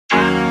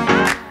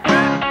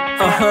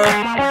Yeah.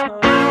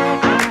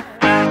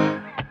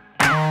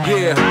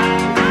 Yeah.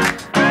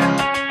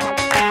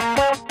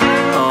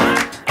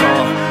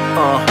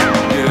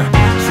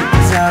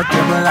 Shit out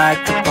there, we like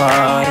to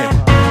party.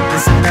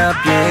 Listen up,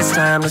 yeah, it's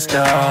time to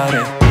start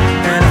it.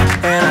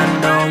 And I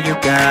know you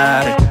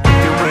got it. If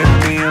you're with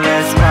me,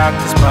 let's rock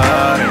this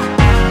party.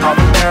 All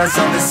the girls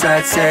on this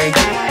side say,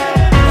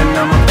 and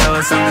all my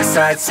fellas on this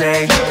side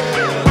say,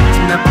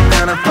 tonight we're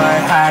gonna fly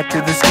high to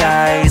the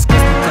skies,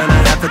 cause we're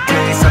gonna have a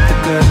taste of the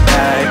good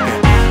life.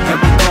 Here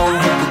we go,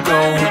 here we go,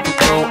 here we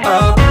go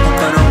up. We're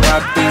gonna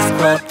rock this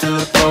club till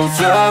it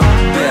blows up.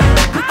 Yeah,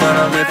 we're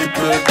gonna live the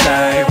good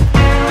life.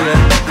 Yeah,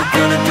 we're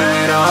gonna do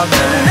it all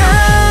night.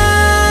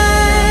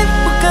 Tonight,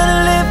 we're gonna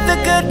live the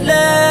good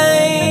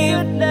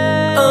life.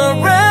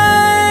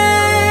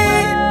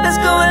 Alright, let's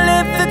go and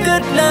live the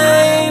good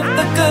life,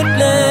 the good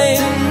life.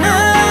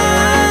 Tonight,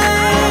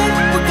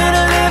 we're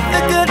gonna live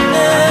the good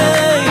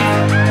life.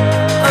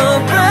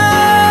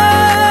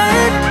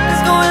 Alright,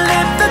 let's go and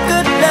live the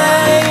good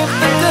life,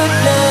 the good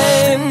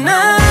life.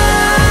 Tonight,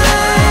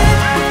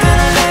 we're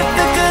gonna live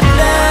the good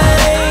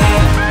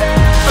life.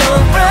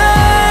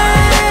 Alright,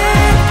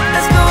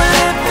 let's go and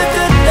live the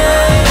good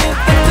life,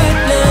 the good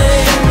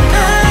life.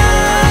 Tonight,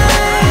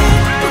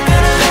 we're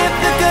gonna live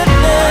the good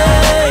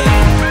life.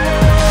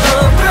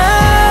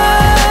 Alright,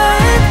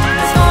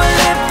 let's go and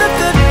live the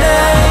good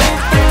life,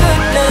 the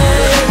good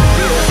life.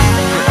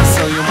 I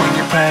saw you when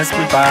you passed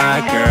me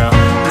by, girl.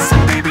 Listen,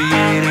 baby,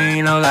 it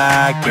ain't no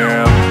lie,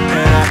 girl.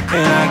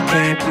 And I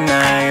can't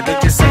deny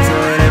that your sexy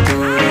little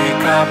booty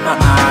caught my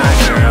eye,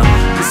 girl.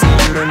 Listen,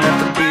 you don't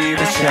have to be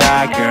the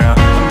shy, girl.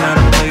 I'm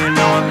not a player,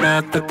 no, I'm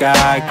not the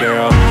guy,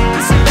 girl.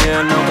 Listen,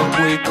 yeah, I know that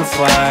we could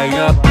fly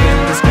up in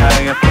the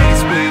sky. At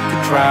least we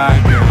could try,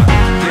 girl.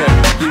 Yeah,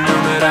 you know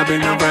that I've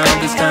been around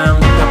this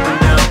time. Look up and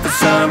down for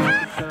some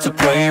to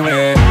play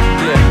with.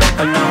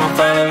 Yeah, I know I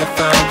finally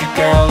found you,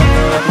 girl. I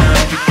feel like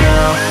magic,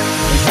 girl.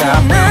 You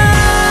got me.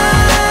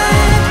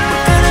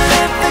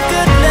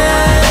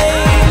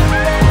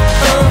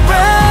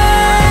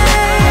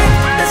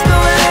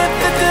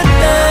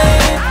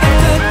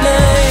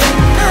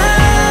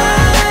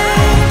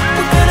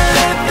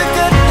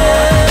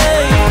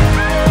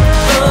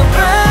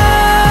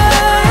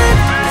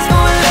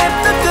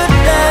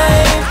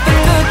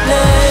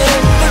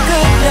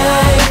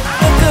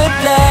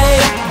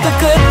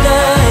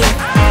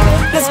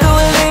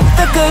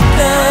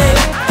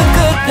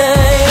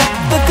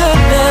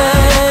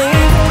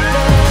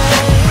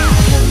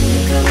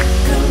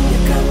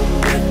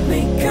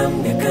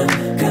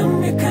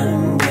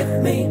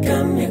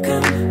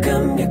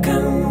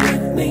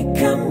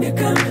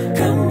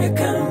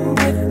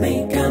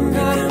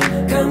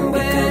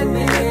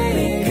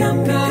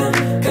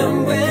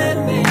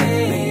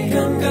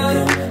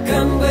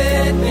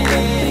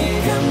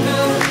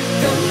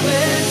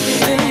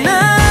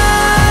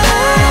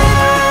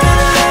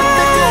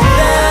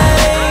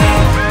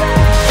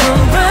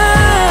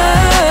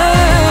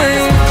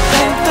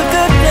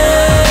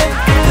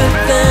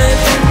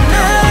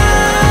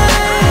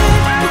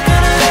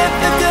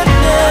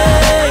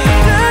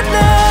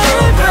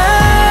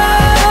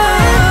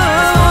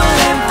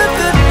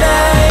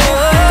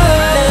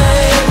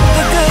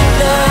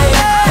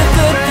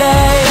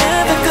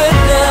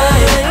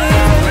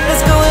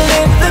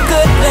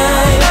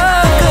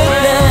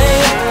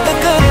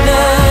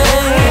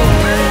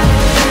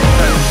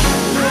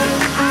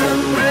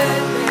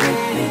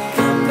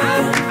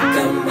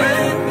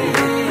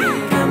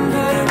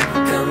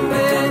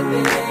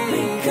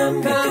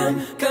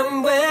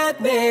 Come with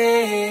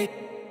me.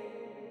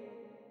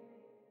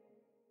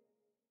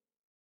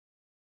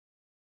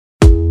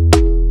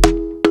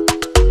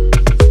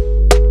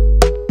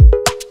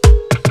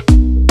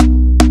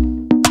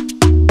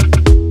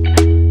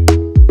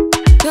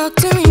 Talk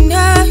to me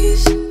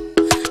nice,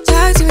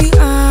 talk to me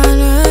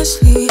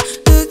honestly.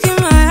 Look in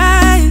my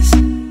eyes,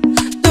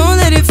 don't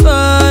let it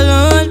fall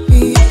on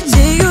me.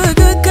 Say you're a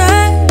good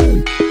guy,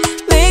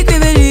 make me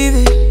believe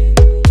it.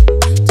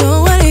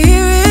 Don't wanna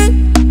hear it,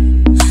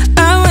 I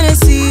wanna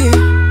see it.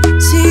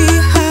 See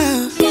how.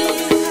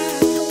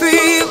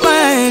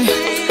 Rewind,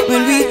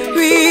 when we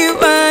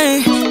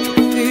rewind,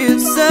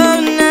 feels so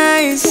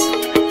nice.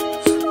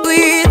 We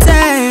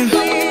time,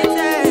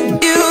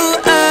 you,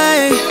 I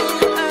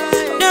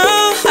know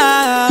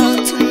how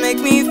to make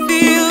me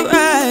feel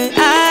right.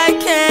 I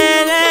can't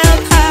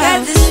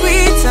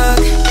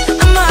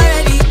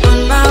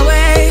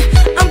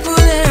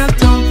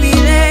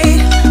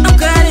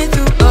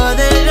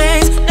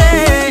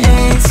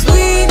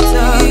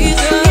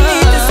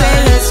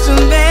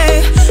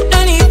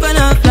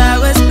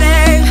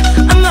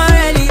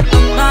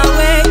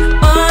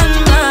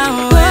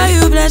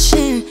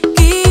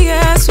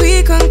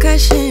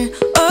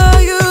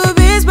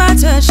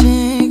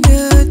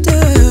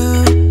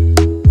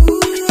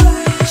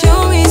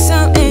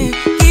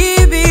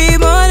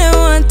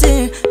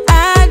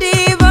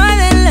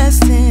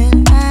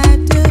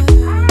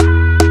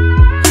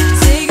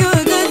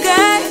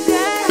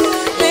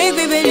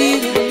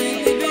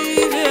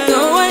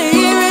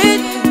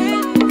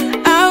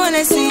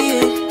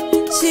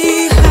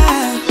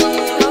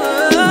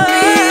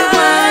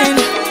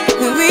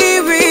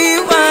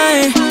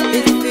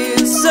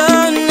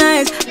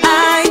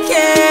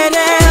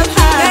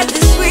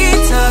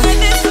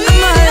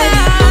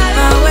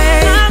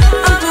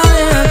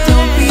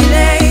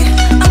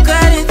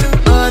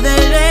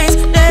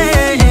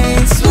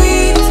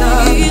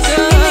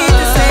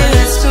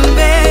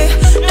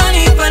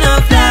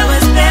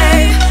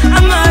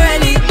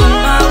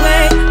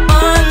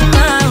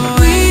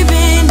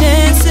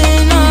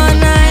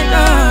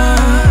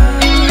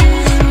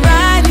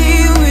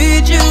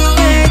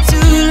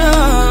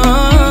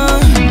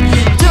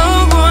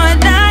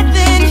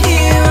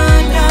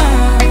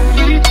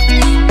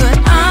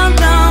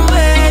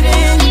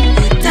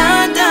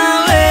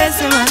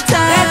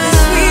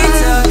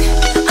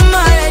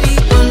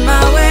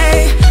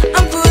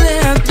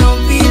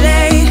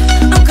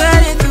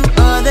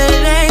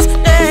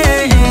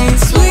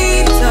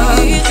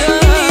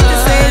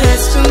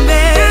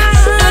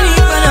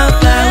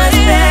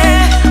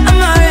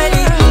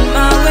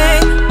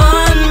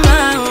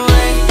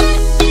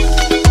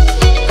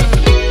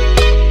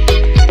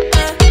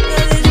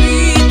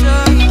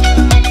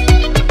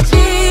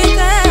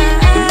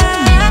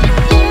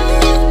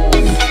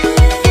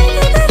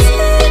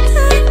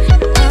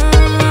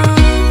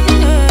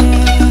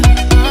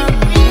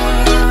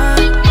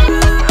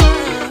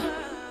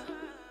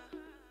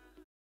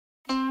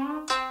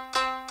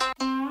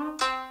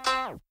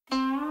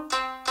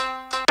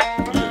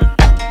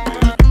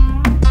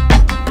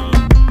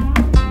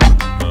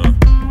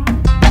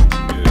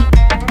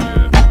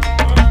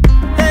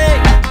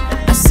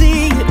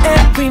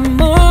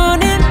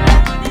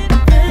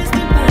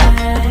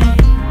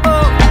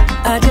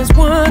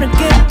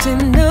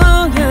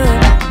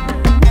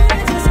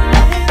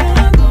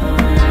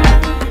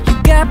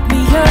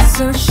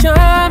so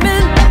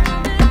charming.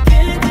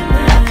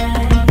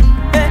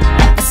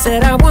 I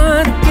said I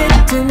wanna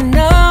get to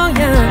know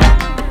you.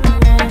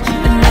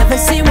 I never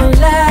seen one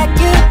like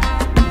you.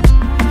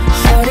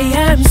 Shorty,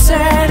 I'm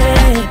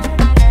certain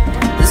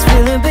this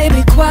feeling,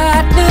 baby,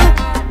 quite new.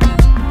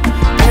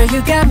 Girl,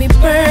 you got me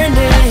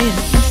burning.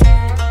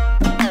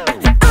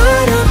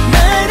 I don't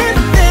mind if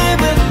they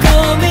will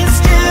call me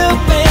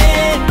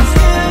stupid.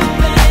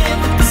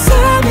 Cause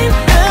I'm in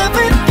love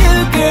with you,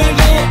 girl,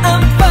 yeah,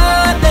 I'm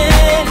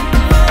falling.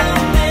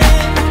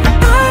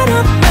 I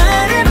don't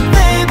mind if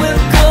they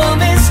will call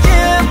me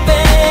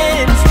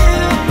stupid.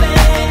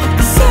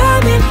 Cause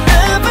I'm in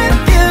love with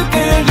you,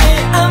 girl,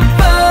 yeah, I'm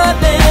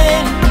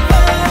falling.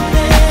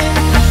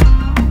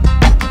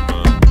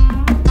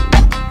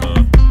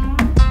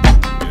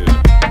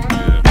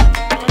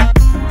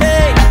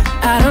 Hey,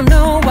 I don't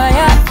know why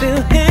I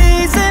feel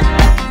hazy.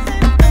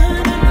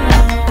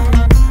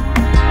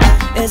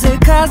 Is it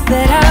cause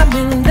that I'm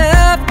in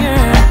love,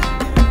 girl?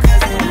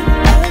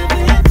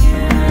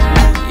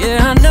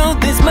 Yeah, I know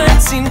this might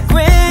seem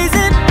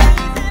crazy.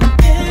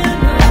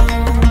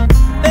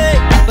 Hey,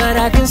 but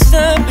I can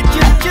stop, but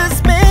you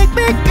just make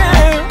me,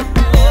 girl.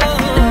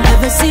 I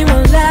never seen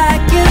one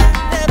like you.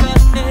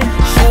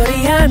 Shorty,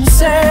 I'm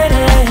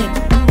certain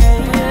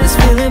this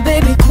feeling,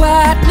 baby,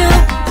 quite new.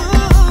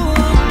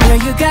 Girl,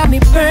 you got me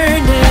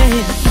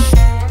burning.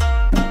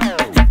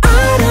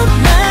 I don't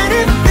mind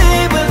if they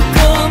will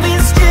call me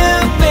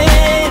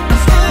stupid.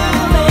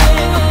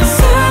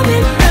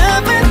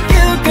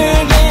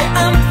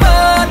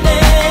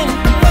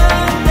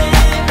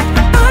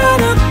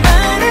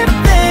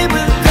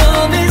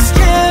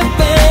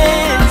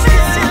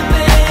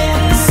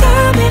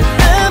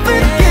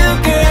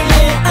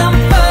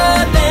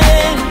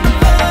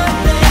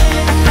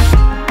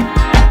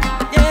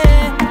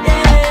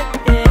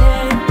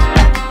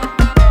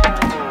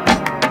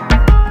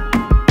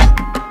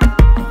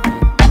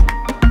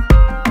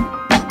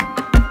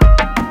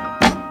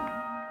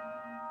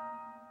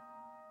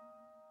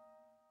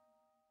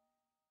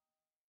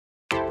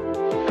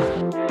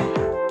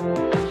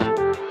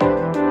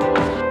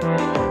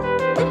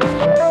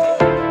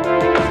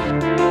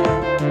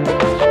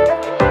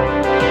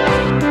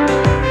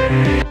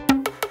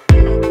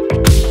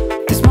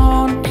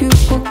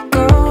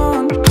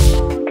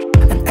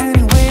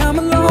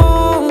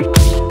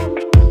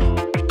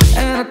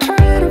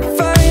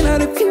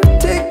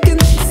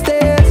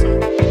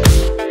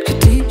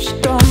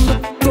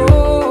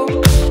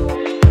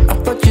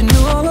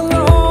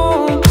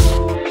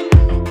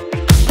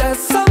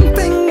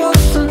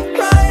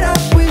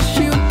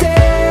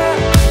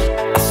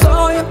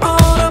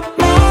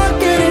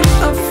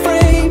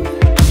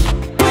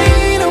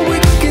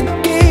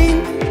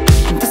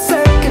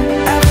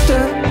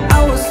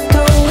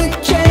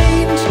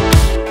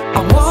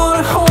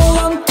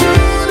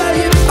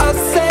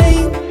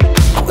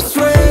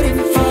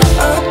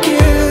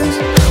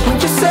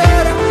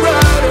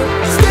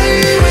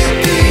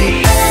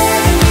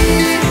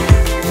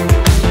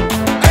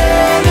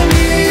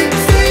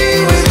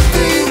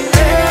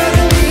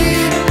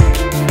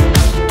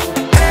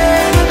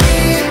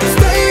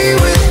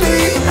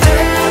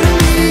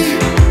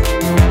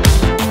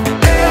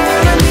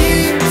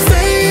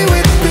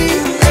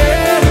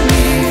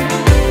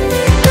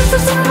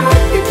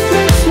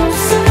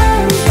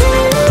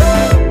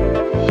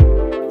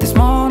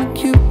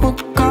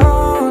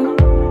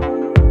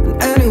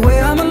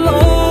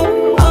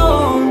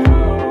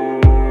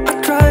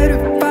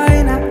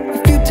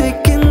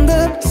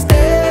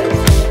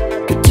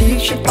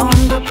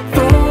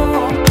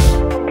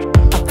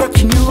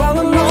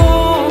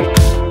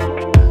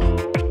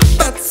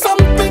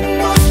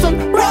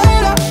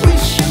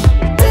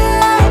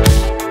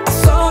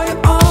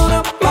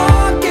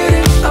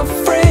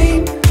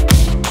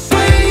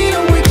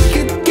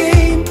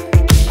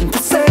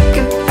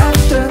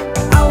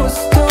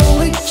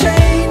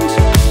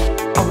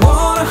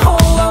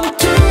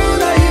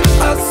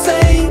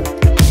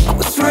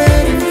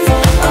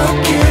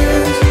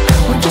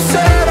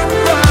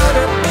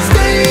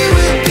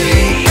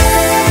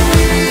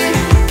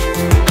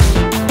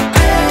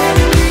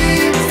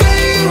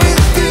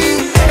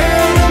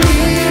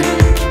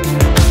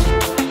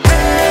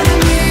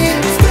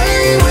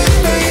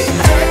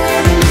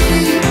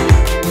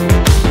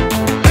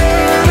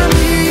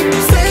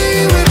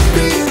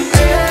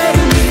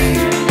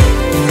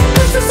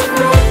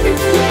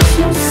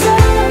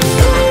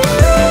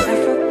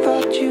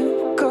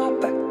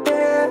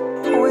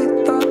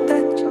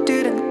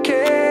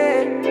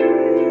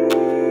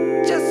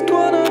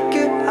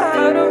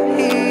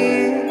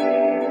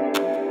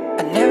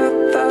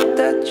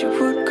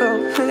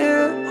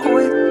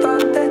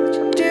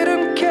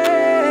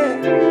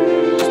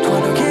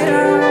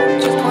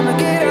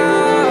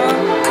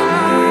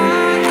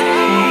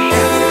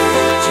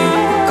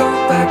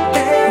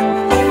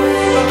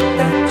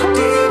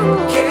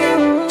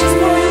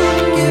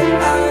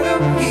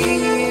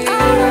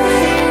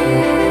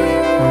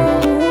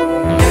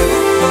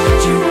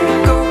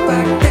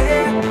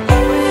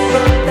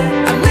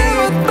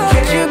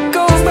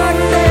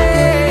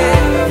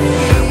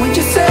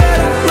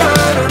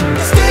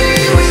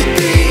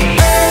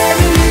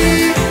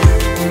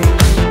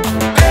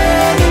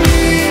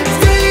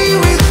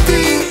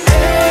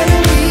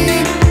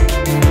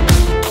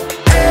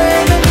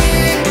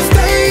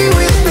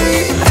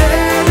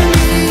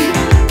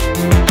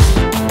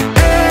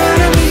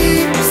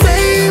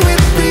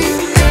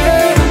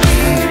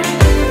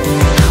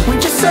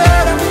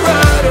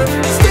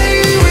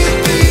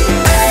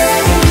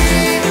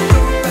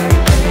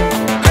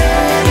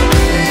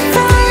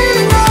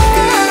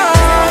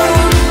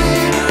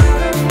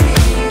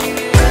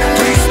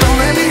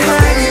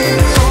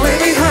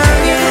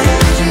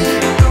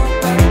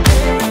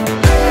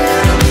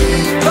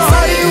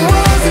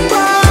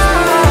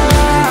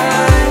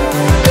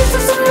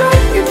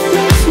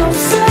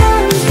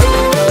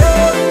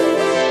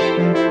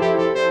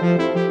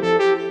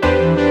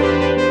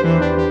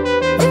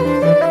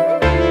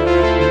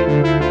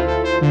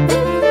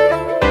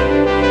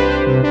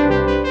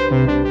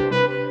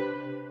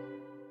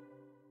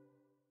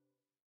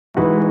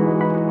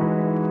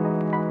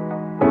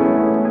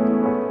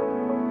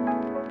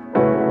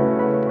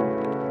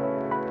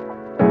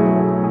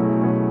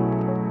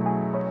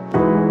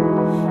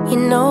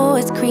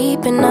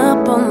 creeping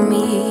up on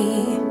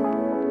me.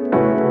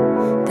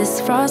 This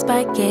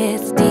frostbite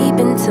gets deep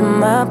into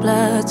my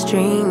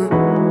bloodstream.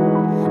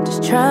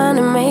 Just trying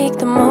to make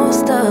the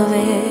most of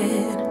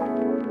it.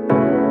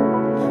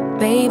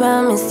 Babe,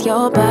 I miss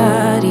your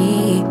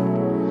body.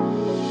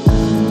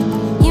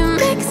 You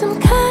make some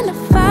kind of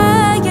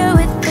fire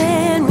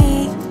within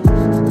me.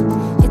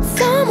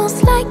 It's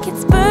almost like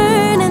it's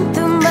burning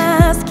through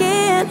my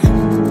skin.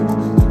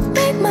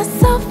 Make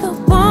myself feel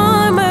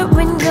warmer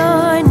when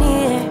you're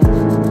near.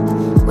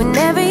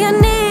 Whenever you're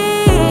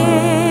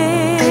near,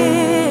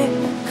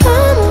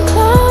 come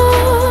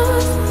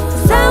close,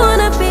 'cause I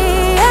wanna be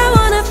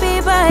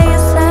by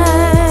your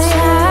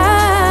side.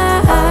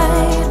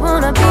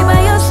 Wanna be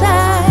by your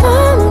side.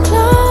 Come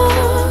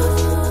close,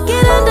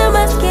 get under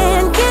my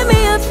skin, give me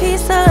a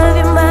piece of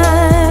your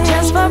mind.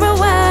 Just for a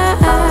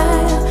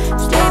while,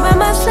 stay by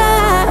my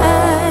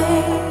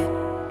side.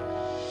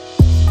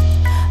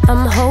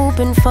 I'm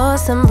hoping for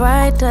some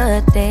brighter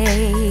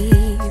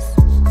days,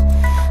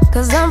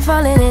 'cause I'm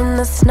falling in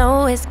the snow,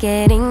 it's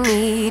getting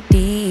me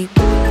deep.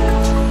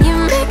 You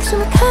make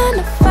some kind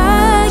of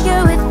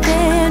fire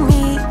within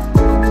me.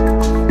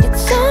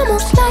 It's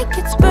almost like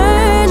it's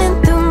burning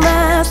through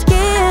my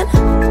skin.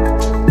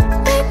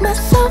 Make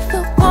myself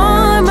feel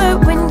warmer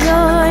when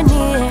you're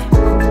near.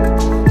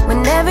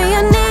 Whenever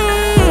you're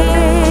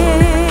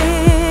near,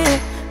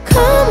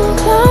 come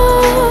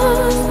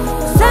close,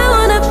 'cause I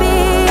wanna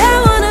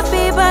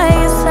be by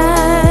your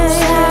side.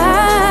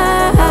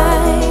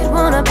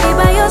 Wanna be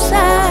by your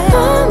side.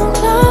 Come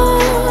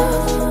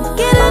close,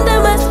 get under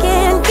my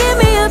skin, give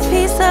me a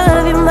piece of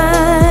your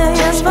mind.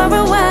 Just for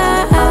a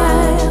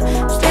while,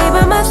 stay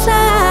by my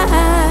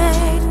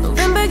side.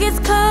 November gets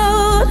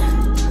cold,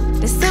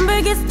 December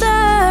gets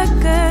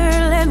darker.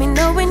 Let me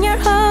know when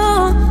you're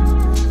home,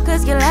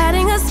 'cause you're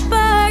lighting a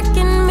spark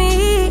in me.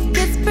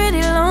 Gets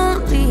pretty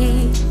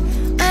lonely,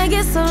 I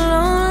get so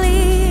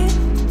lonely.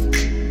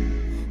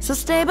 So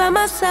stay by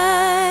my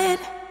side.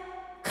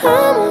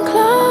 Come on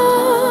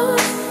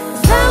close,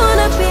 'cause I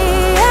wanna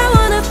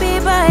be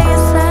by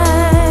your side.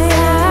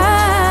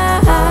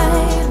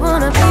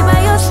 Wanna be by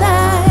your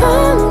side.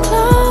 Come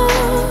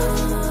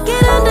close,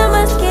 get under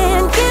my skin,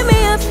 give me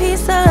a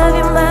piece of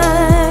your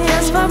mind.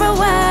 Just for a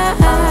while,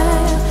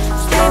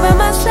 stay by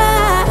my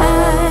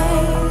side.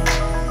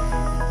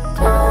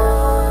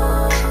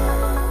 Close,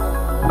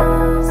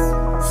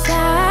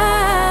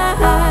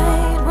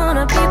 side,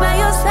 wanna be by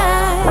your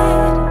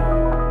side.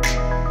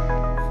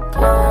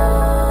 Close,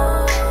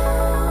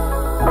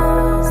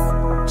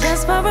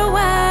 just for a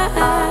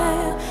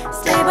while,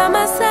 stay by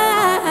my side.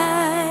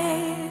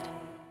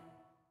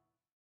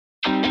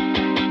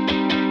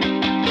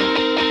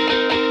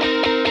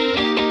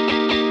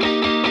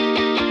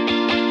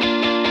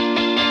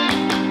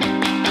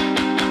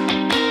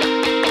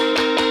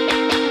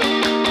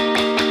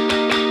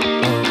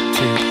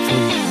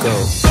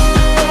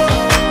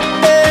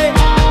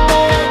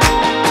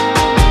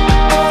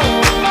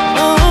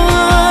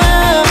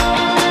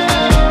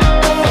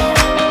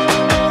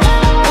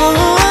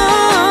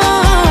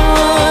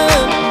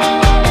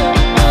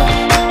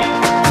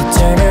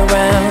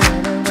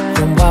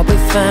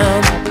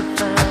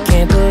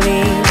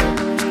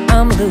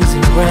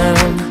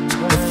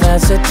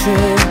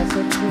 True,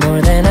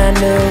 more than I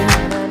knew,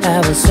 I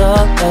was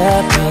all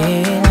up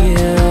in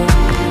you.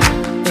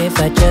 If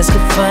I just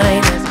could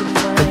find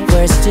the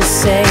words to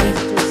say,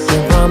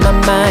 you're on my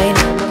mind,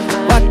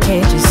 why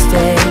can't you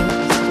stay?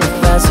 If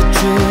I was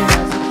true,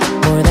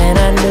 more than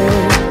I knew,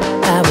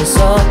 I was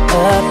all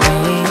up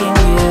in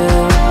you.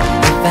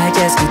 If I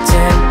just could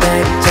turn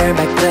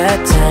back the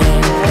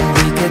time, and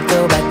we could go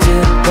back to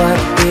what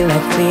we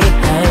left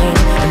behind.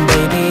 And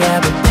baby, I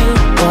would do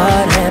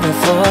whatever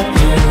for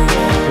you.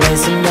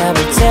 Listen, I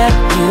will tell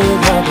you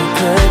what we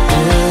could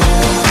do.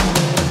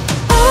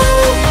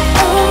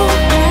 Oh,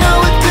 you know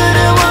we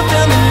could've walked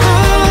on the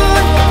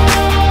moon,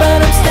 but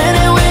I'm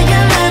standing where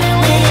you left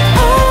me.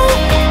 Oh,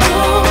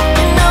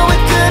 you know we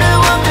could've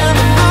walked on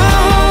the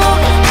moon,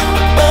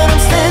 but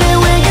I'm standing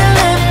where you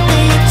left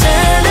me.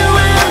 Turn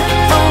around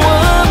from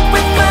what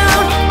we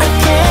found. I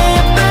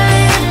can't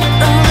believe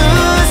I'm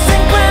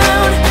losing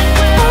ground.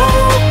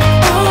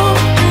 Oh,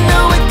 you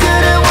know we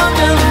could've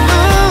walked on the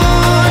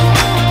moon,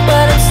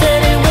 but I'm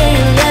standing where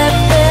you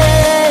left me.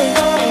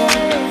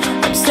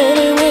 I'm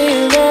standing where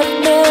you left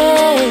me.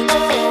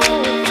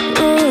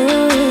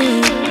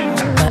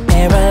 My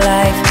era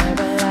life,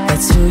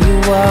 that's who you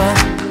are.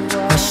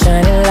 My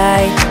shining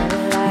light,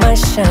 my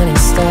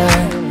shining star.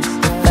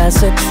 If that's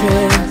the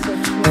truth,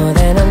 more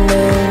than I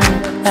knew,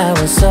 I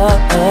was all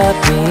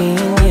up in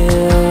you.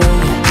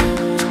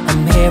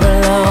 I'm here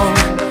alone,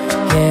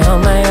 yeah, on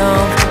my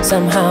own.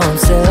 Somehow I'm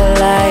still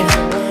alive,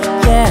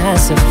 yeah, I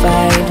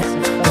survived.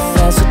 If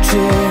that's the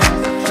truth,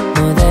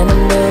 more than I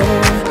knew,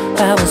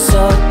 I was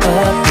so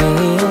up in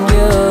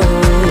you.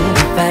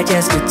 If I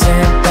just could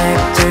turn back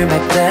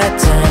the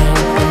time,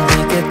 and we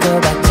could go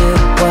back to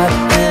what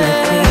we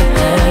left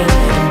behind.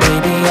 And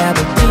baby, I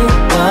would do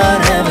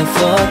whatever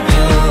for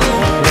you.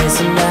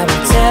 Listen, I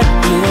would tell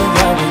you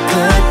what we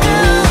could do.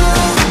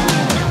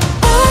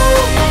 Oh,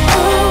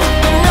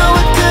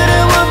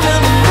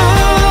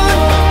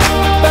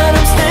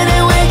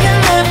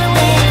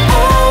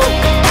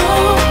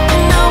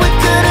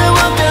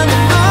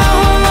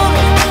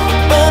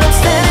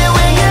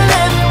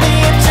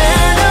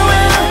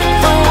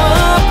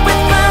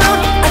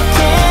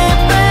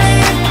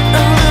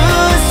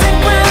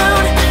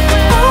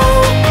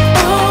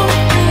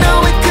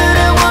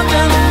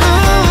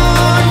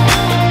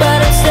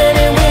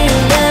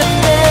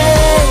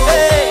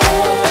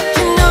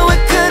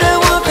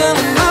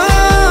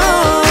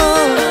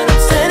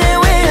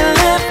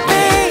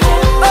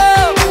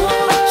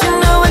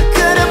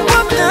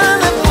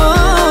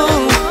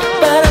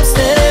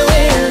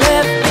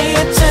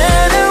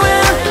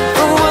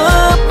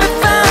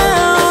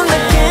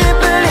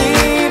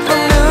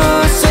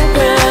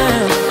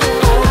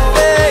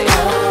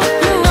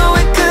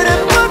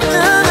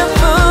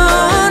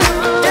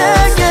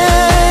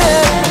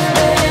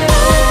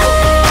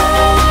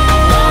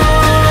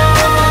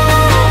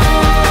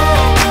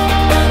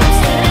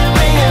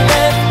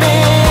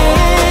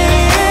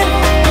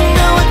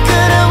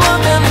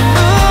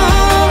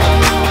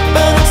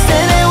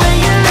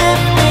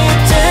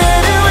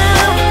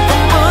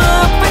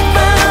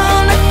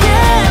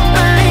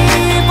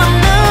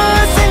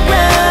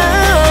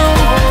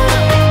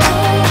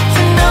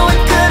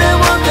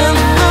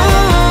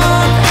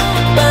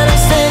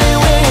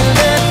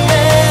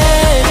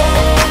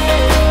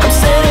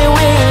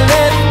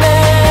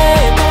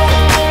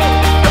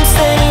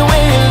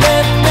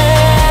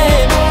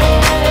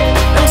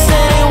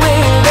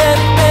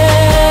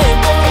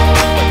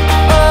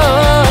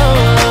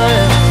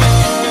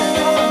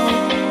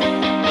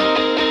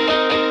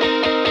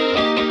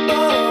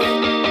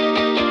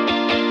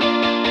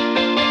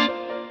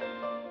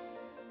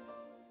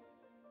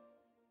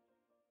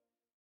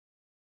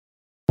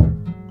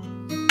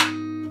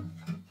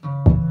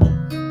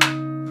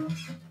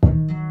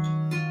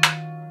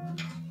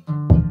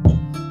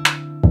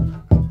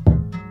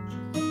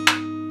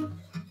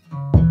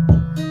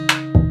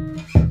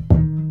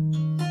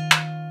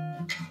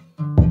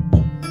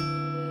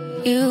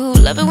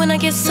 love it when I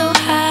get so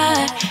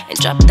high and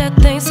drop that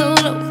thing so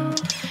low.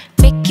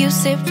 Make you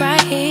sit right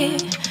here.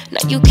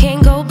 Now you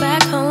can't go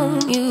back home.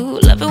 You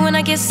love it when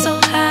I get so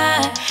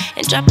high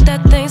and drop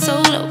that thing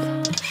so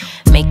low.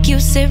 Make you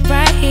sit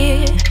right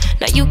here.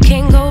 Now you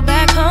can't go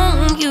back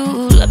home. You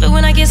love it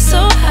when I get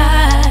so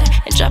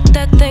high and drop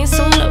that thing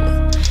so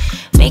low.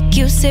 Make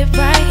you sit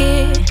right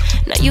here.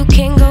 Now you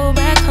can't go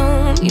back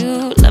home.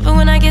 You love it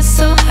when I get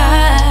so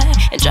high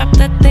and drop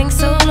that thing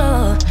so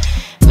low.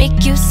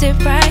 Make you sit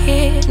right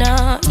here.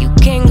 Now you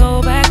can't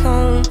go back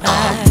home.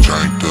 I'm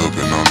janked up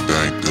and I'm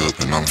banked up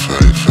and I'm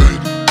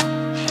faded.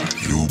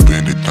 You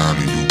bend it down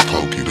and you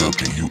poke it up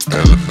and you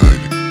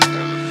elevate it.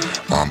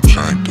 I'm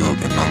janked up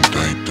and I'm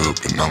danked up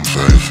and I'm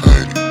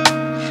faded.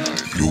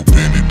 You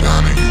bend it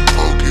down and you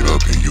poke it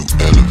up and you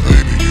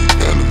elevate it, you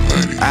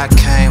elevate it. I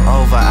came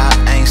over, I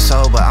ain't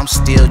sober, I'm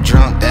still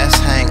drunk, that's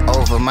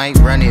hangover. Might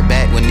run it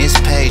back when this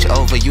page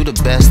over. You the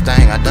best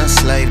thing I done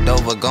slaved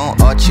over.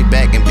 Gon' arch you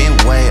back and been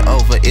way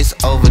over. It's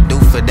overdue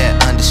for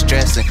that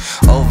understressing.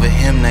 Over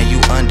him, now you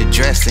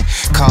underdressing.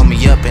 Call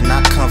me up and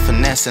I come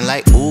finessing.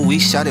 Like, ooh, we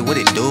shot it, what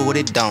it do, what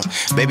it don't.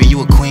 Baby,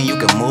 you a queen, you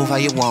can move how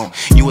you want.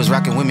 You was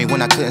rocking with me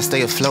when I couldn't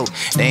stay afloat.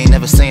 They ain't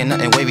never saying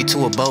nothing wavy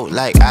to a boat.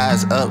 Like,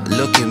 eyes up,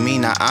 look at me,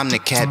 now I'm the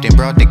captain.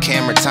 Brought the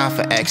camera, time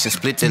for action.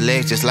 Split the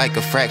legs just like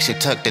a fraction.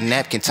 Tuck the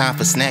napkin, time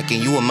for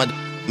snacking. You a mother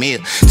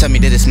meal. Tell me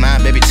that it's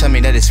mine, baby, tell me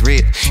that it's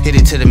real. Hit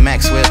it to the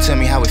max, well, tell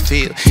me how it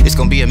feel. It's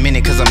gonna be a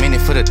minute, cause I'm in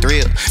it for the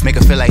thrill. Make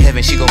her feel like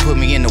heaven, she gon' put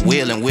me in the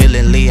wheel. And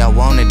willingly, I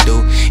wanna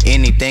do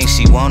anything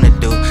she wanna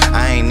do.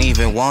 I ain't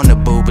even wanna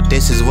boo, but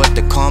this is what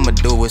the karma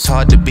do. It's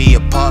hard to be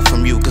apart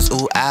from you, cause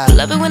ooh, I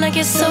love it when I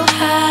get so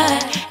high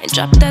and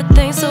drop that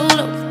thing so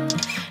low.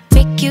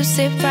 Make you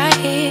sit right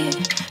here.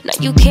 Now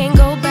you can't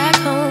go back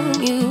home.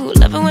 You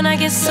love it when I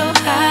get so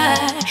high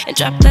and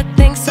drop that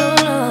thing so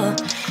low.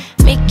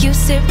 Make you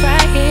sit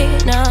right here.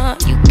 Now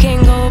you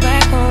can't go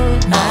back home.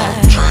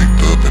 I'm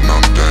janked up and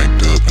I'm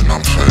danked up and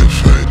I'm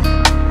faded.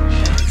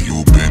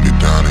 You bend it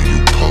down and you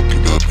poke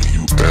it up and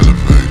you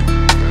elevate it.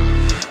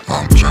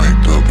 I'm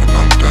janked up and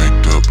I'm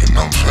danked up and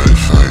I'm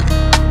faded.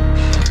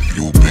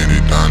 You bend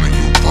it down and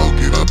you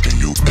poke it up and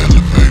you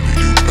elevate it,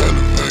 you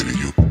elevate it,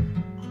 you.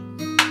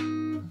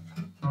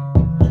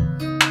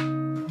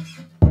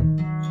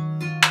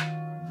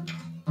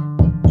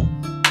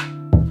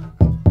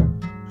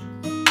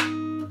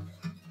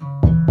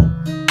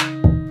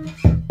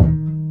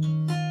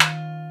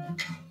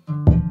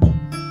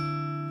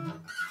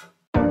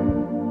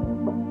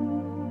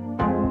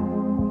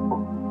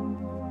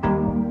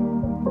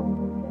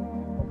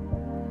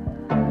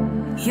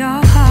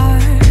 Your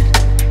heart,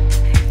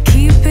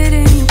 keep it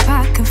in your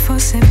pocket for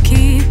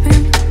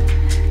safekeeping.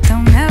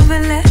 Don't ever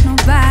let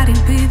nobody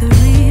be the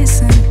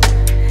reason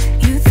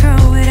you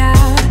throw it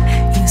out,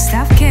 you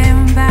stop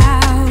caring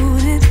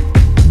about it.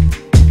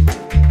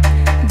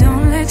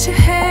 Don't let your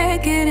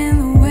head get in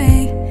the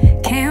way,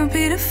 can't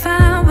be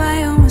defined by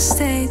your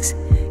mistakes.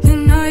 You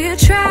know you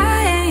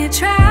try and you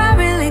try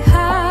really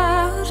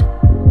hard,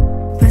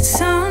 but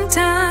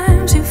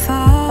sometimes you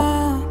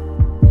fall,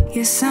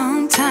 yeah,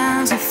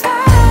 sometimes you fall.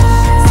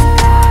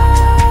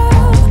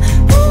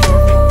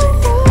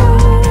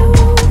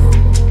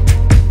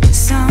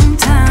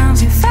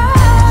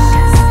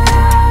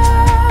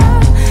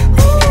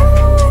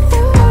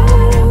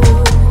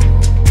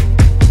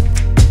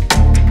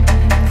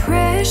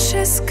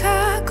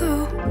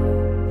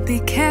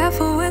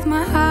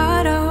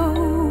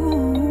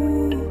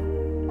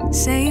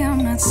 Say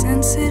I'm not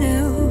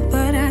sensitive,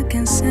 but I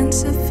can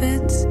sense if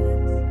it's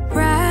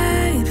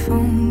right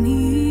for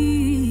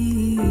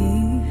me.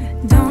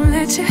 Don't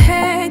let your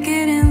head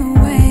get in the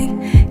way,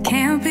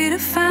 can't be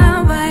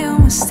defined by your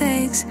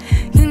mistakes.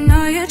 You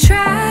know you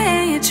try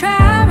and you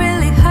try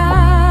really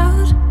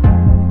hard,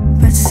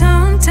 but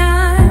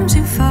sometimes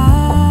you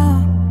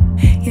fall,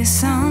 yeah,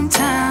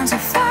 sometimes you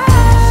fall.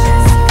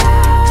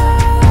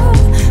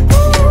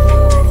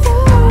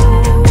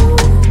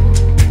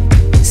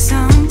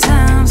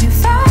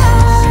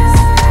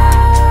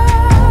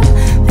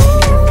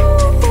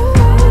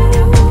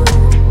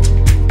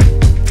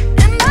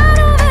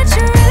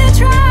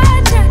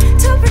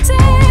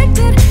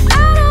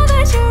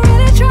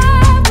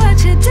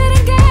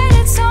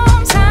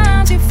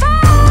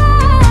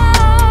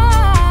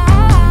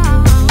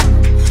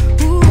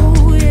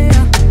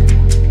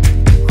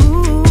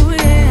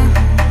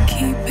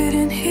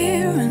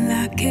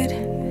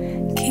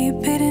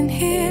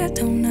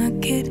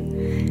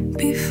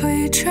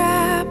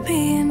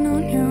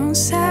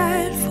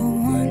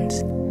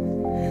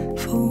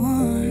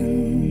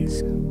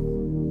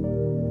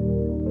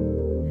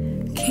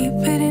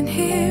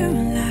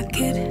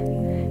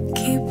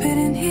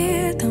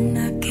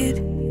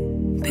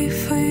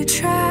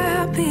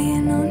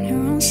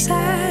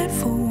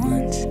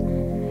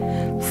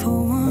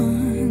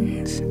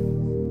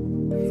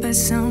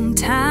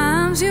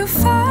 Sometimes you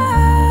fall,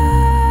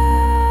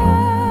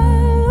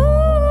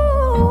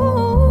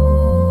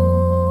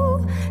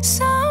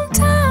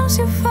 sometimes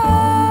you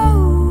fall,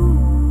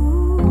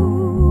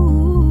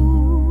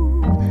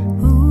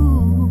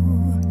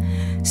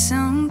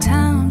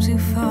 sometimes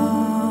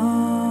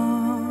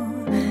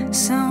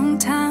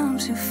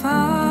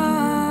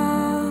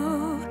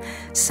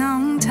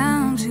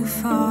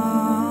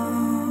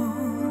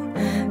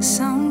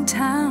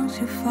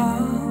to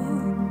fall.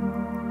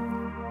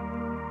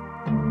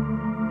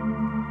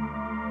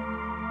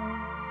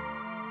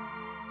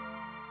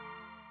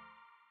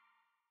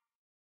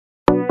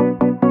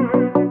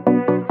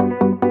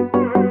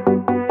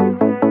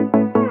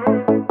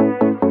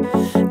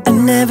 I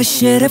never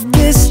should have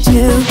kissed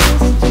you.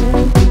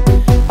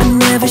 I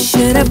never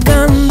should have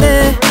gone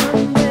there,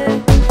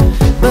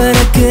 but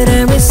I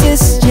couldn't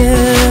resist you.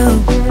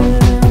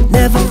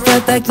 Never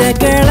felt like that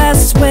girl, I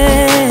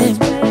swear.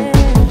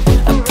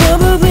 I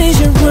probably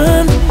should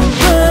run,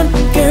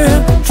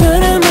 girl.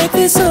 Trying to make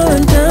this all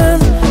undone,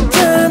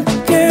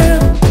 girl.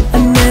 I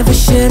never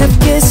should have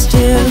kissed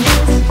you.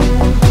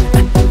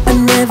 I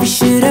never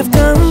should have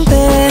gone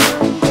there.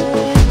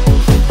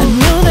 I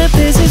know that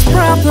this is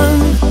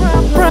problem,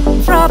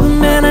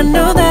 and I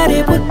know that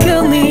it would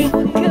kill me.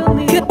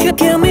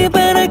 Kill me,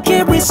 but I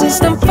can't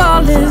resist. I'm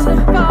falling,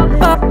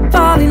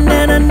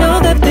 and I know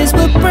that this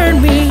will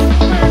burn me,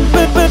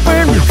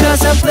 burn me.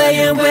 Cause I'm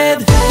playing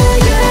with,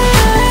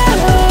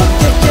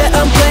 yeah,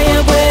 I'm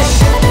playing with.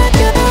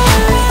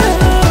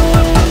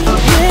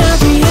 Yeah, I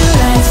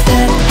realize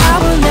that I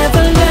will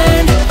never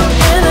learn,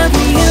 and I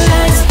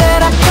realize that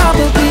I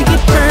probably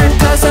get burned.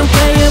 Cause I'm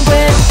playing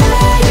with,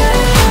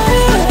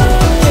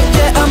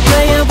 yeah, I'm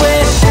playing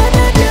with.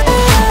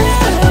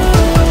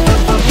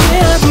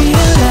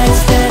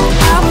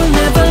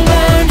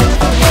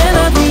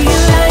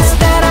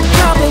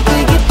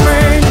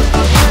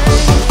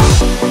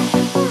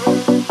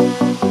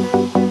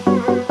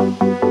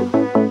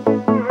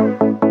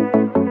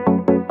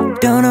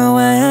 Don't know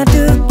why I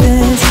do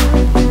this.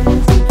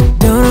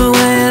 Don't know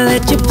why I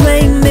let you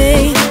play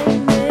me.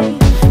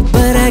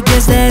 But I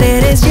guess that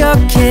it is your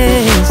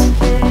kiss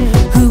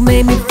who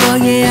made me fall,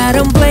 yeah, I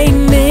don't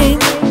blame me.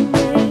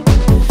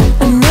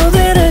 I know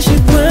that I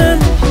should run,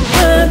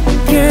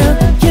 girl.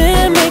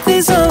 Yeah, make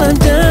this all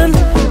undone,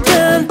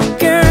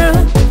 girl.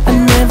 I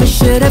never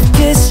should have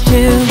kissed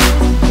you.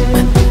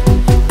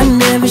 I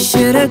never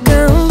should have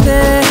gone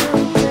there.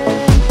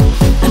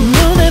 I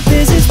know that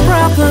this is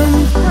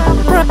problem,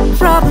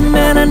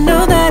 and I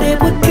know that it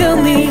would kill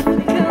me.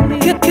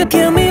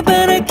 Kill me,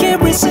 but I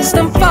can't resist.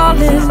 I'm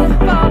falling,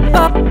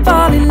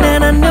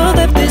 and I know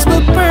that this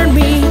will burn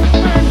me,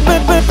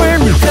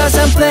 burn me. Cause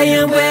I'm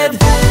playing with, yeah,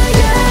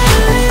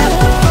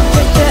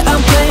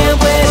 I'm playing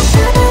with.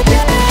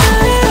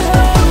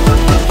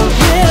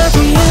 Yeah, I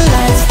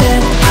realize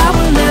that I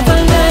will never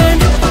learn,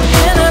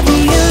 and I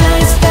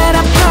realize that I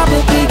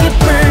probably get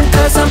burned.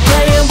 Cause I'm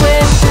playing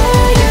with,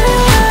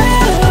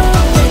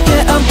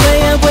 yeah, I'm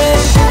playing with.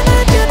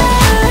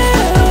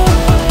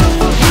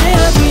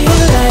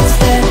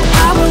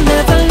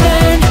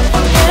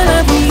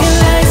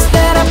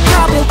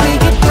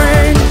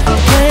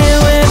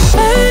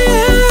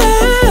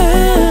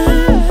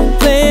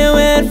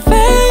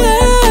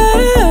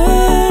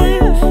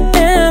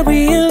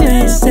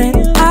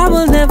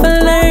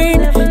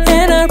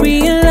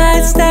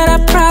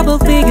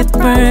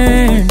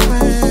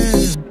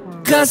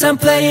 Cause I'm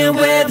playing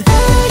with,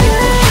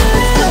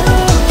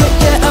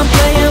 yeah, I'm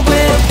playing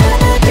with.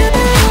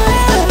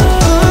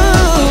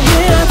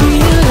 Yeah, I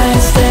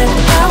realize that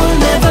I will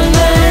never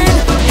learn,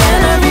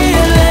 and I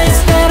realize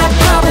that I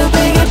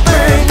probably get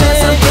burned.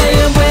 Cause I'm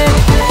playing with,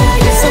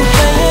 yes, I'm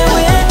playing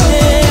with,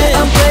 yeah,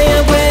 I'm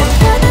playing with.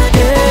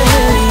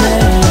 Yeah,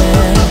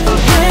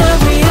 I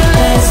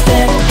realize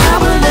that I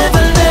will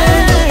never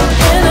learn,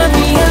 and I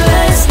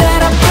realize that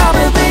I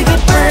probably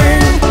get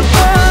burned.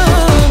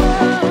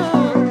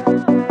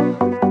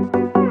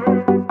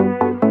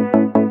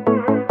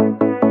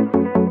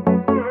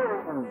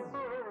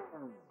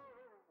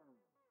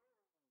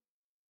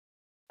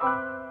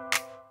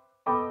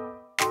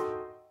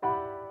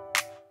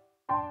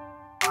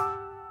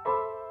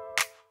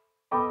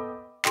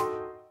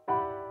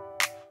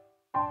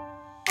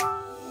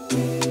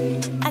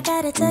 I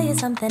gotta tell you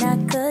something I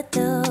could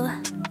do.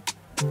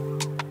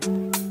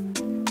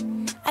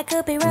 I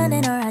could be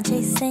running around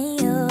chasing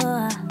you,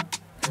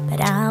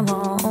 but I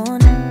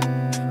won't.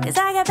 Cause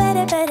I got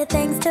better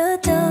things to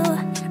do.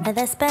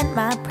 Rather spend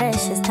my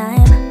precious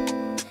time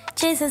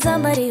chasing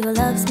somebody who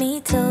loves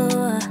me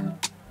too.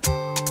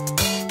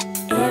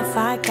 If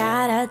I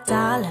got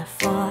 $1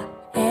 for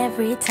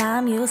every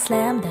time you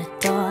slam the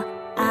door,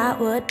 I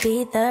would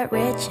be the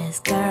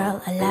richest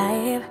girl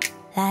alive.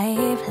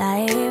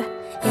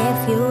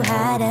 If you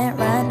hadn't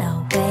run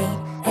away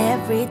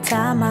every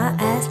time I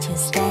asked you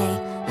stay,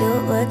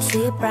 you would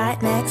sleep right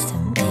next to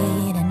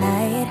me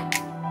tonight.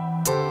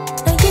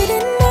 No, you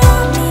didn't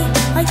know me.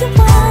 All you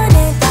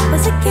wanted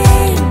was a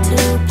game to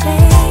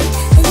play,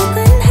 and you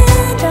couldn't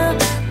handle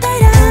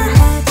that I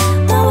had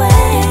my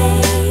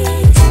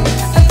ways.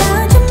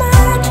 About your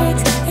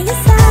magics and your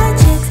side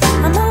chicks,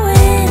 I'm a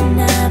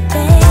winner,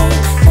 babe.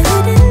 No, you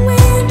didn't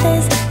win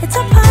this. It's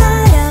a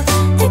part of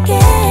the game.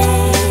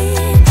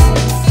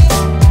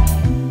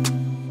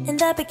 In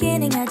the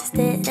beginning, I just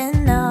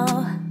didn't know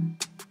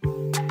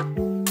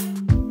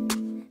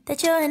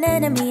that you're an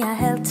enemy I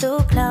held too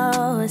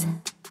close.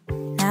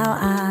 Now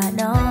I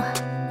know,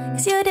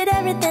 cause you did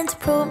everything to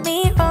prove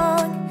me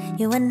wrong.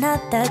 You were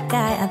not the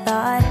guy I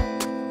thought.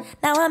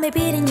 Now I'm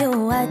beating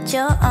you at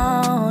your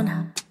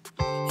own.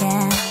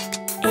 Yeah.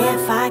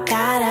 If I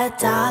got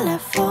 $1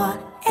 for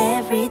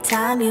every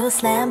time you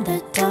slam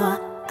the door,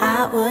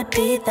 I would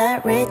be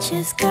the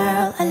richest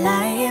girl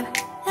alive.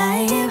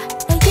 No, you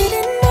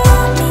didn't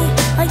want me,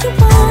 all you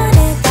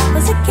wanted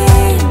was a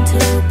game to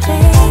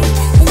play,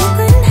 and you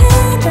couldn't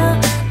handle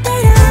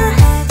that I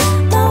had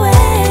my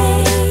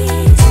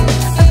ways.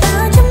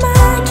 Around your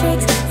mind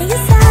tricks and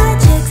your side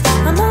chicks,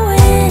 I'm a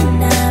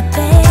winner,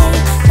 babe.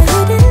 No,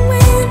 you didn't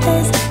win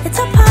this, it's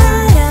a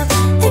part of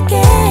the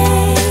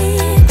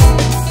game.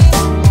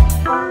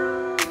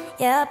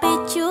 Yeah, I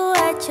beat you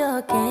at your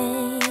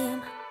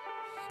game,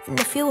 and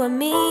if you were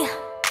me,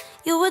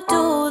 you would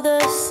do the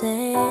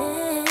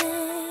same.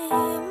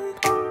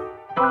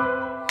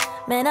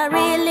 Man, I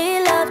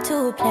really love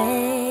to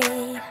play,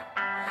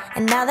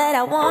 and now that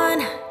I won,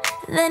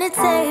 then it's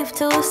safe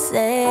to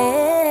say,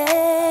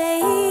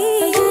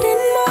 no, you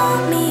didn't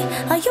want me,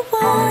 all you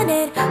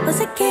wanted was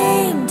a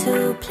game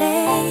to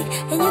play,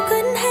 and you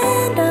couldn't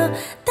handle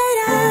that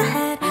I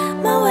had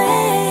my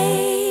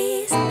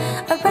ways.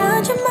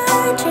 Around your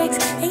mind tricks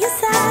and your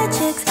side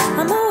chicks,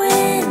 I'm a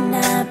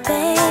winner,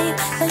 babe.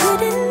 No, you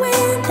didn't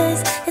win this,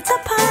 it's a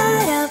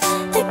part of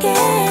the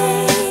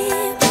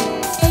game.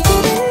 No, you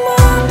didn't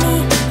want me,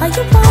 all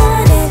you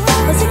wanted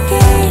was a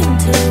game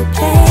to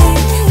play,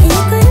 and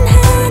you couldn't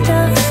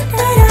handle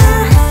that I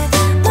had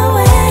my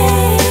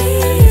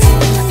ways.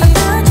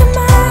 Around your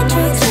mind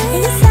tricks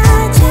and your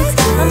side chicks,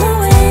 I'm a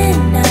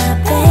winner,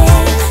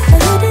 babe. No,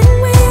 you didn't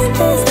win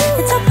this,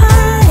 it's a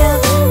part of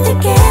the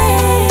game.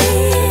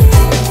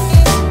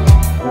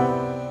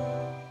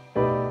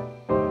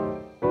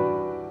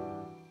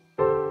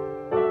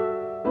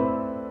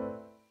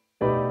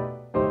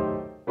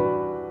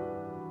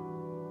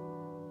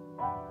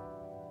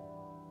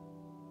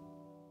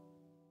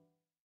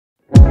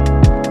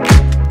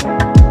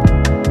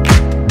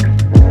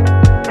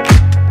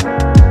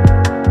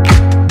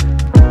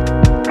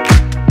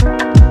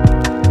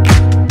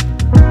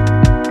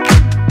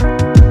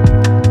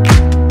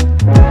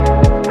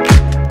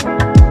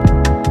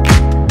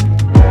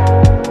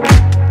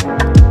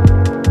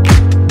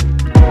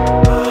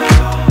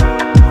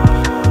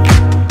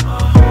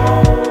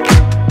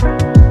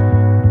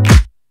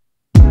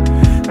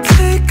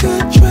 Take a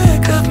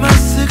drag of my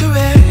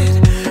cigarette,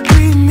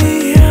 breathe me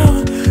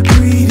out,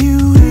 breathe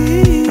you in,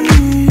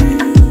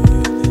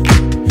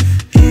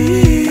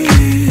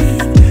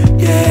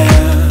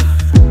 yeah.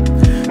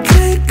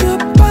 Take a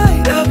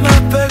bite of my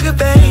burger,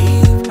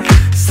 babe,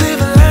 save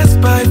the last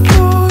bite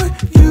for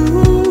you,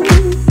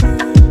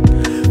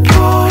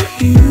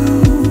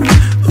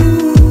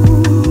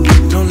 Ooh.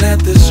 Don't let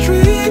the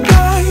street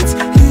lights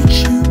hit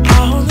you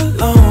all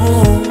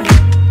alone.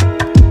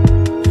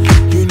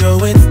 You know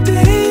it's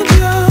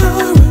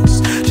dangerous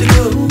to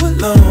go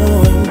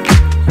alone.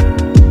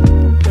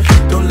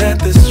 Don't let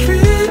the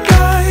street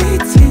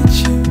lights hit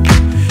you.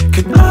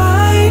 Could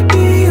I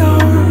be your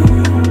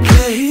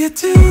player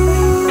too?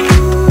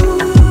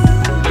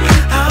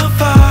 I'll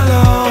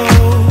follow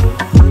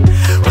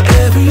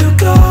wherever you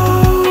go,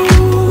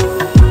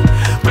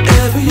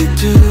 whatever you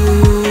do.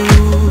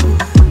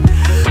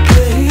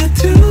 Player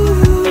too.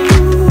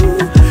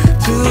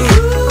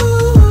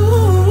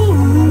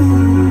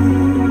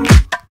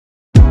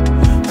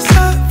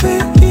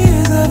 7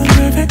 years of the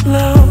perfect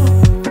love,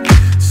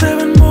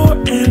 7 more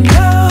and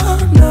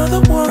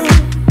another one,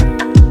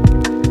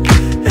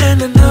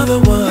 and another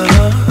one.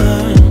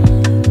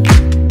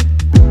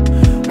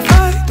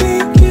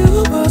 Fighting you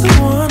was the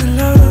one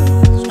I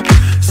lost.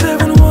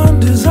 7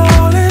 wonders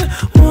all in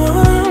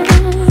one,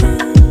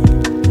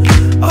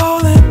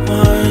 all in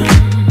one.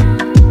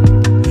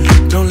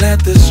 Don't let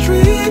the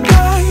street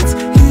lights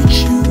hit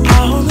you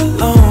all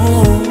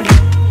alone.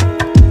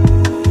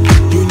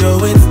 You know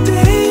it's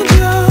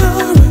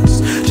dangerous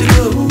to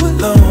go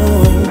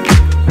alone.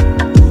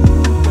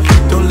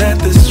 Don't let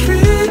the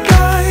street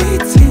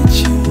lights hit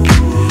you.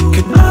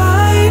 Could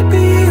I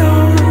be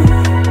your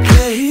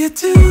player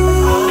too?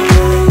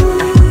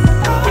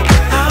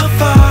 I'll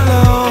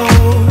follow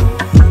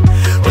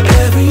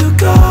wherever you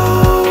go,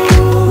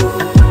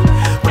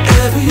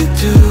 whatever you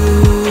do.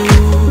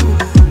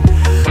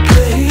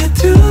 Player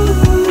too.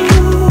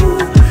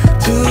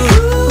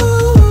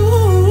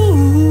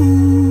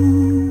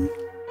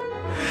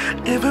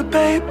 If a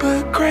paper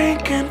crane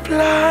can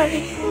fly,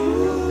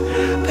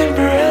 then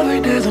forever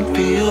doesn't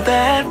feel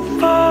that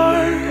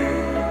far.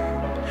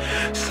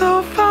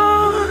 So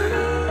far,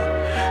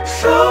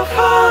 so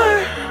far.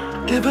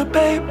 If a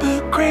paper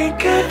crane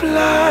can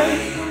fly,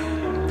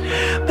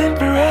 then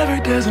forever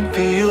doesn't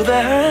feel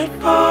that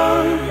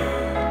far.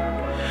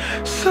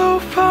 So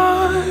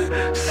far,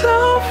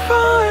 so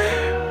far.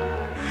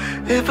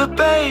 If a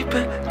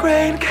paper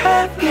crane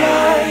can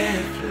fly,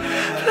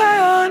 fly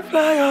on,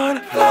 fly on,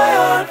 fly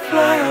on,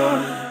 fly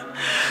on,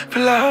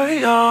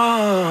 fly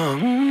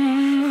on.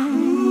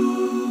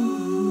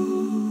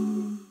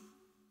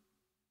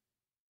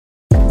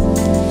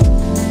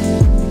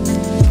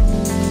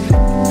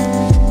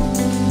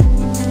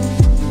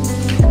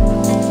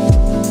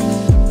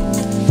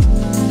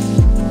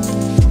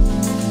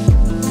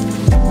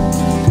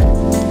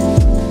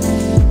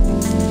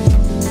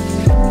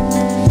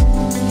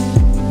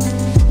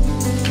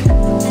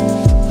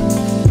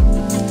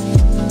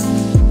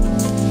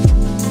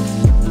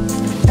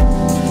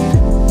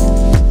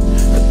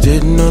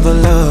 Didn't know the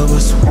love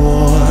was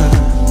war.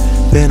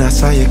 Then I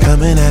saw you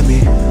coming at me.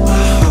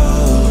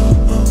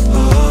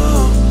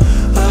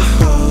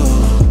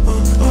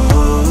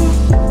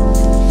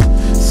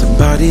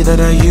 Somebody that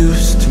I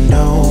used to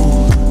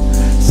know,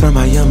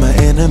 somehow you're my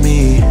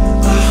enemy.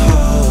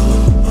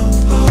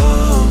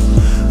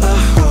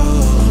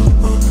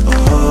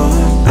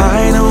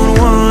 I don't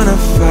wanna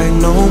fight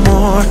no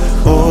more.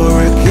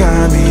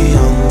 Origami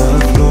on the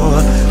floor,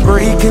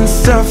 breaking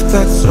stuff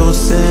that's so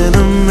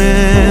sentimental.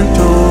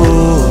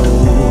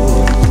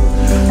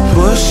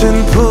 Push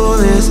and pull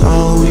is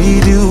all we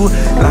do.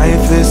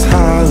 Life is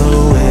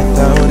hollow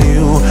without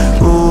you.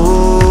 Ooh,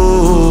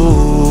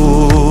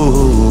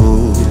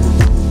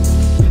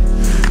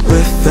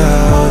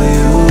 without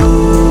you.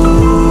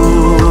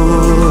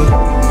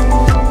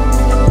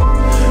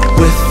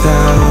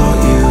 Without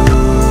you.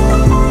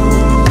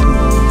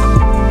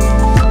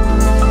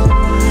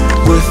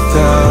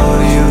 Without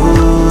you.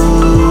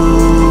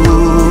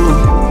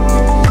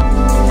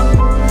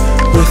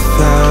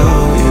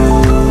 Without you.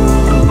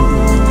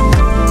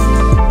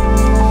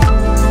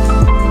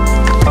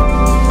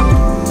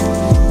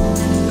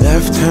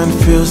 Left hand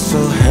feels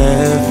so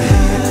heavy,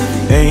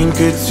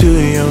 anchored to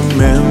your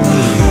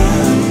memory.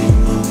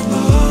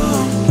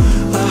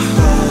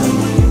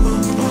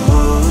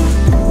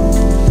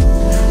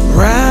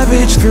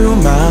 Ravage through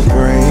my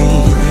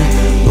brain,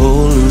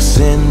 oh, loose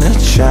in the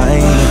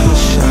china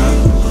shop.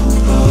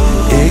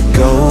 It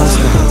goes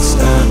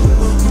non-stop.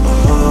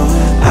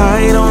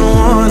 I don't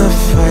wanna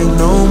fight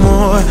no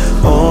more.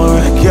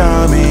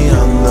 Origami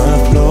on the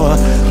floor,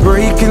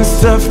 breaking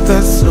stuff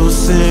that's so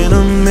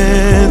sentimental.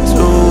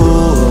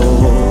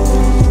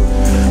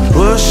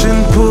 Push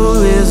and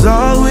pull is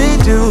all we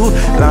do.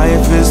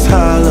 Life is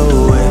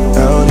hollow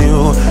without you.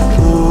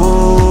 Ooh,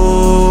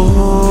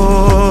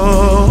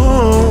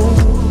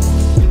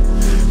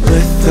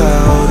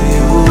 without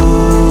you.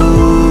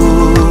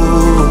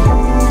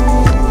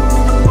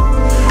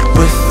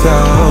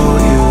 Without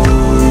you.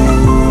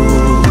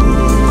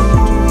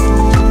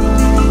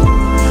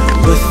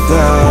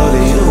 Without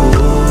you.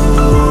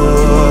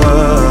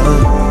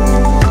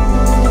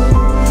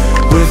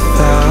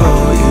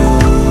 Without you.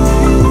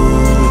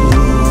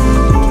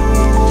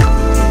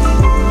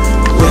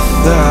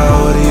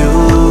 Without you.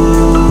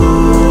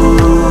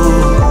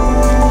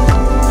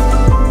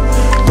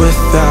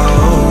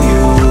 Without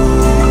you.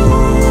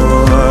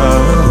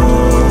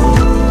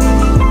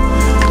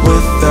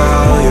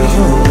 Without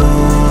you.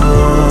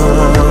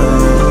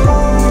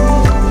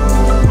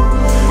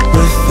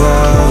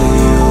 Without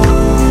you.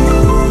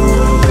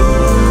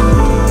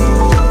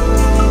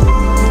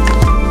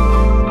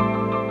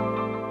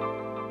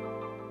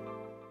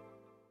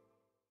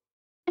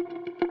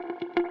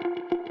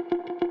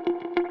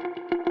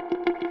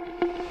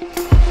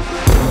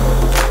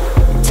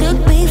 Took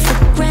me for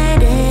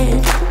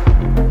granted.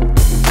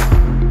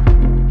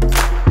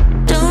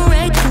 Don't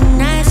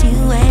recognize you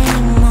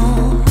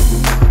anymore.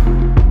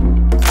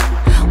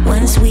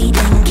 Once sweet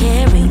and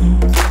caring,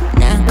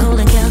 now cold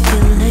and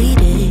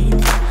calculated.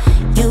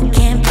 You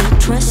can't be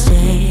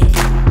trusted.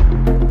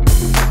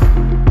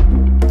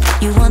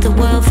 You want the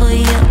world for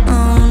your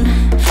own.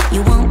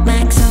 You want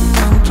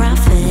maximum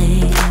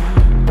profit.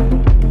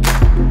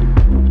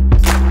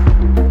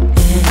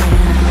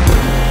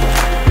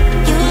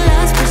 You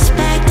lost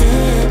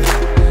perspective.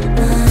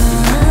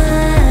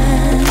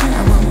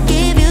 I won't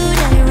give you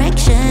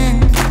direction.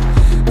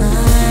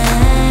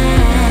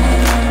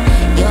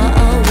 You're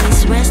always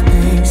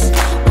restless.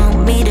 Want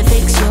me to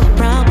fix your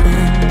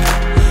problem.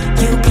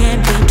 You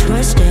can't be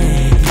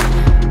trusted.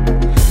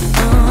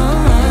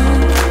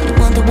 You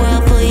want the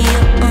world for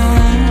your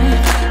own.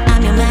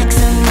 I'm your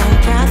maximum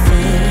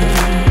profit.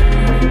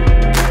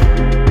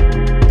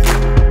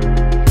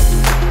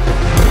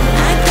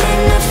 I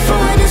can't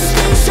afford to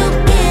stay, so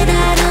get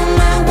out of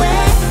my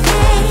way.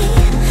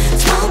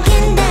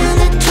 Smoking down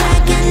the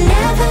track and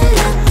never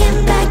looking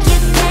back. You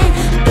can't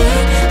be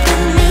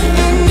with me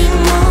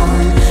anymore.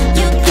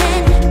 You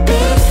can't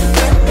be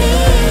with me.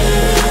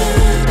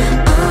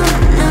 Oh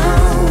no.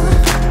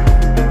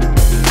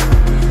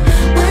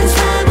 Once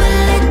I would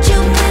let you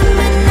in,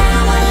 but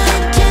now I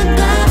let you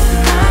go.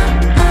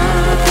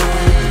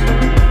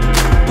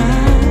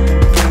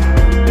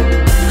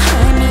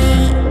 Honey,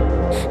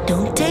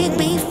 don't take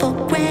me for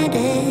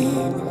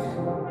granted,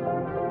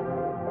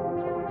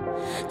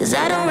 'cause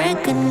I don't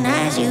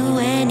recognize you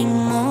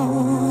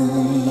anymore.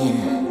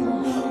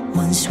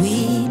 Once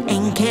sweet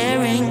and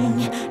caring,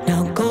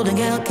 now cold and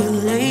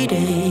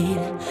calculated.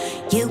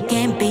 You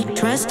can't be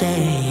trusted.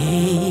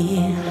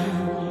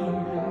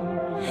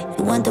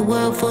 You want the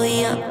world for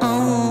your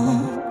own.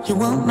 You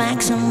want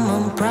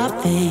maximum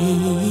profit.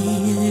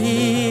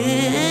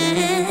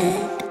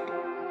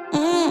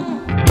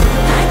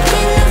 I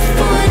can't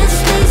afford to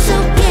stay, so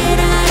get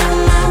out of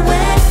my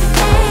way.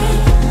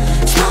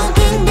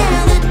 Smoking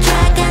down the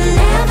track and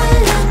never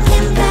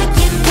looking back.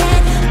 You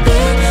can't be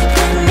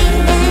with me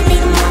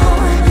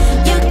anymore.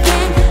 You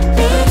can't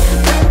be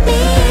with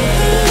me.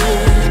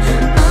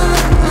 Oh,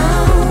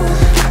 oh.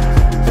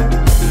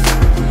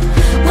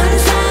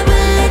 Once I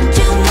would let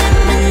you in,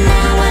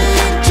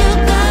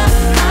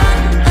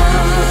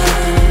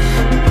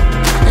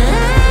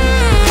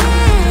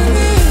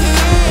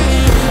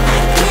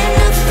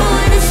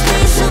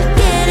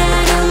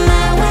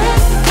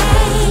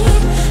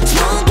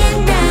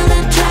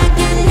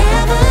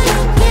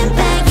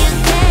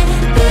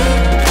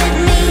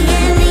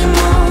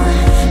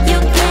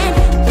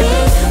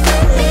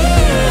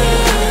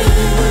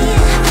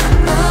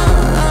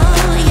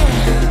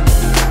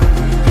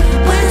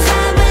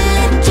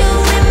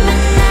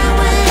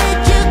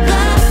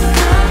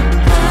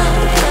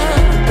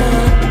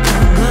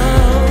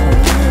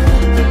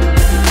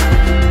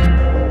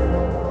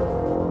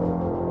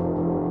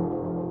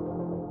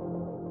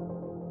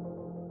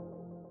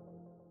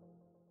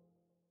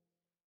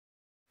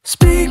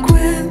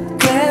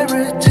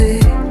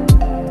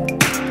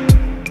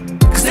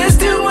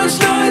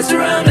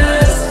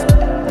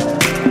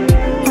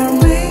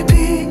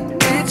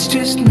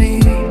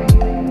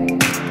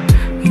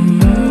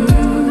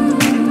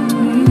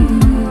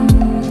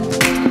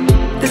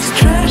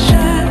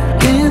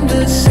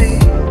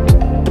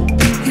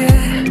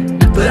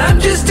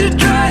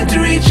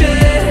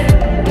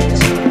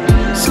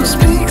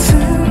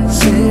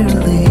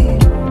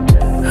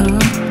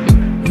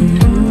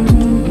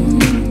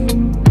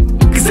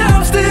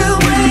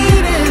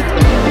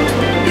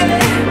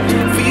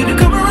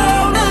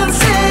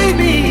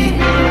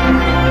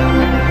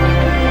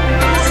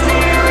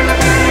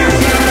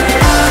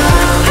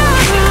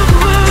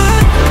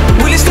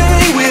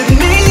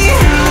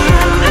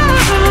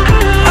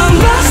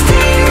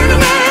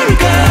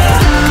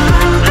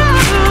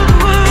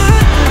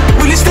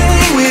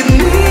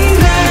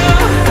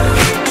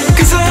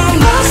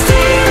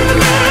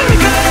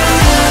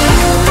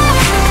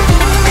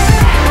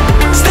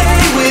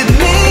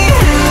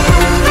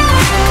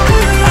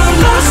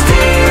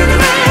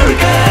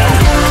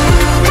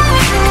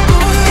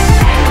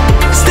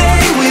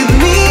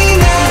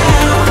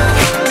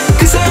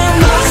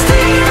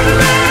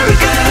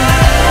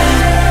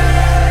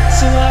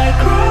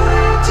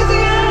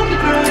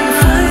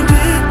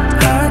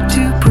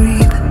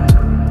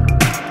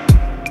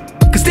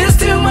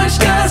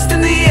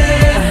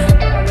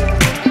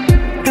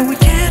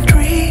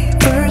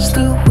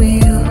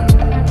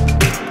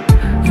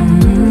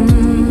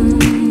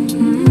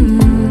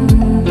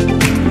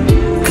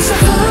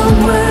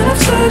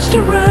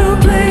 messed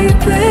around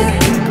lately.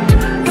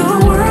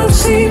 The world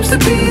seems to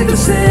be the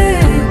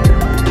same.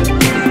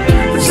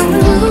 There's only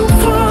room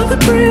for the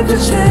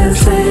privileged and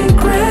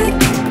sacred.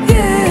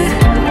 Yeah.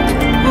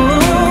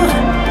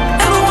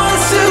 And I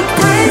want to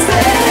praise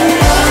it.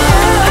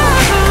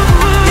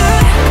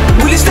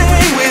 Yeah. Will you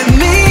stay with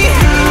me?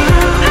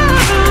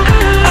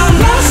 I'm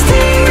lost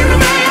here in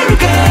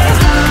America.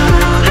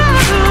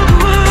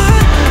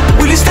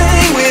 Will you stay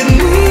with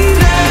me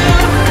now?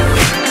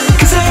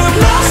 'Cause I'm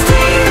lost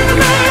here in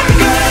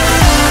America.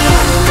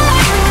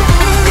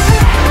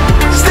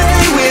 Stay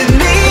with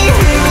me.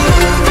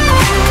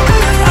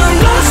 I'm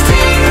lost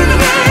here in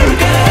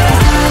America.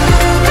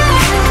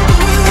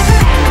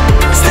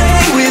 Stay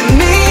with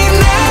me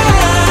now.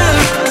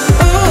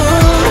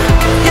 Oh,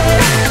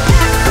 yeah.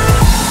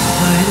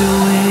 Wide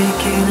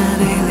awake in an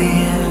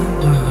alien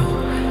world,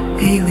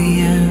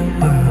 alien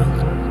world.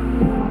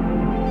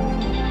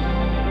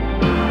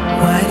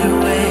 Wide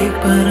awake,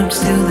 but I'm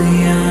still the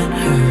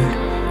unheard,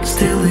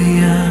 still the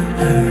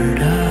unheard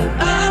of.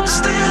 I'm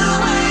still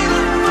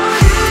waiting for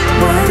you.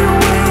 Wide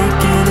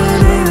awake in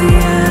an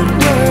alien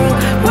world,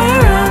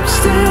 where I'm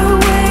still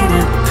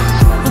waiting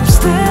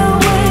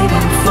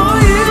for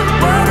you.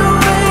 Wide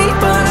awake,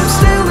 but I'm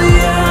still the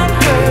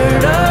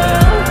unheard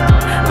of.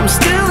 I'm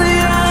still the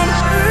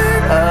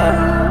unheard of.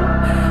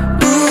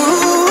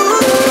 Ooh.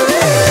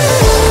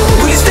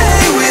 Will you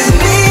stay with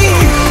me?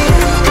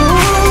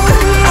 Ooh.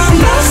 I'm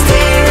lost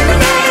here in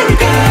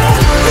America.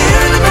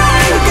 Here in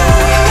America.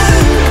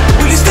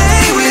 Will you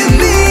stay with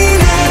me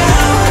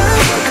now?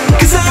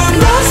 'Cause I'm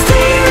lost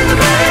here in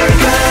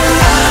America.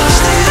 I'm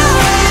still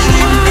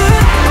waiting.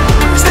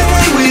 Stay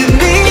with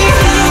me.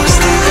 I'm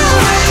still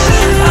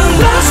waiting. I'm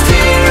lost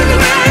here in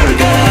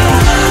America.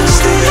 I'm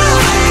still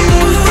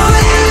waiting for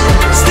you.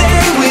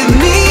 Stay with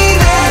me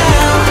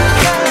now.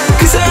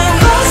 'Cause I'm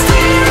lost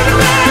here in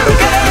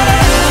America.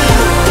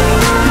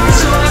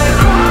 So I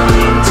crawl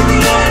to the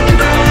end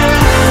now.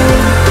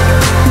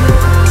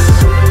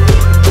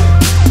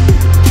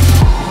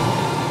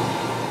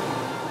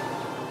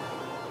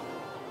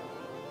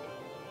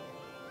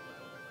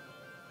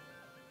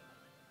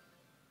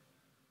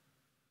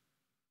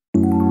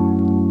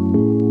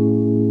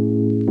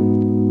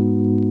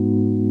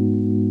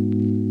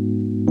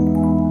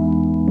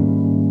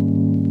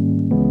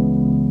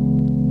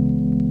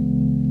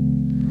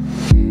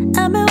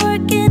 I've been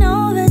working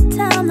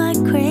overtime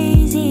like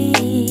crazy,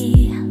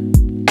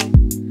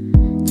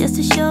 just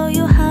to show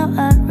you how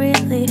I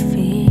really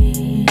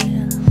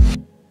feel.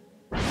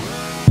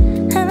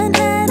 Haven't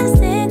had a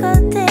single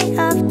day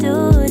of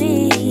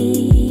duty,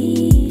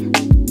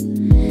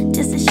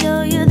 just to show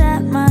you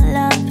that my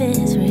love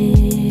is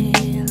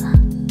real.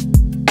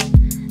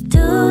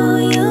 Do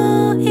you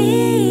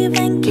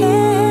even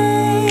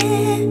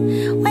care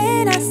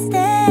when I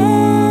stay?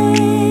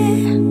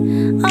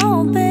 Oh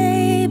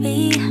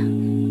baby,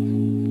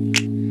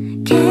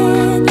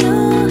 can you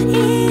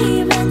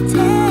even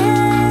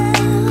tell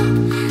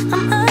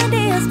I'm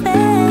under your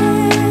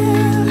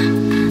spell?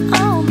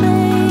 Oh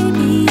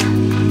baby,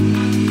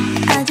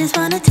 I just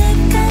wanna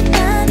take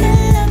another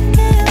look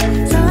at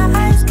you, so our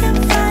eyes can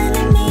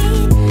finally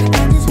meet.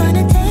 I just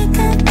wanna take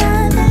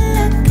another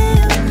look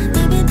at you,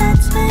 maybe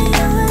that's when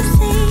you will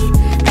see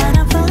that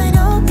I'm falling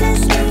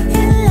hopelessly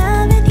in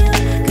love with you,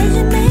 'cause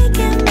you're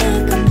making me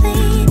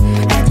complete.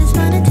 I just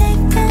wanna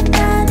take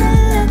another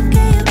look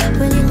at you,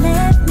 will you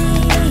let me?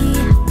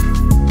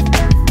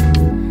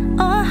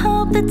 Oh, I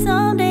hope that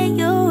someday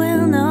you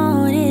will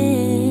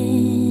notice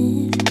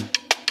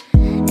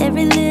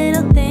every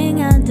little thing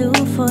I do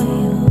for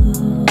you.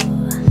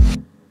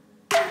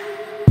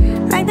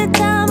 Like the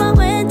time I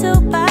went to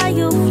buy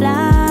you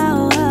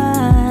flowers,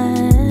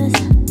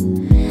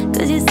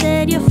 'cause you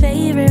said your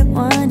favorite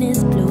one is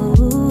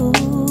blue.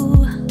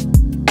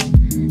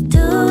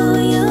 Do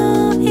you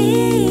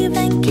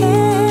even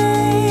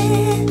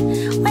care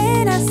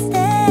when I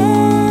stay?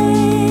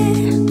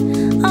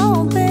 Oh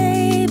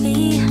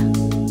baby,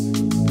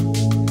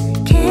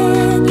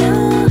 can you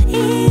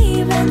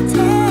even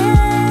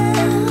tell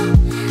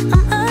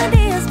I'm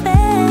under your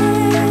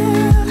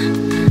spell?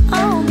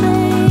 Oh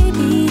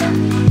baby,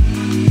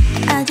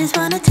 I just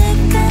wanna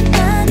take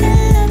another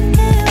look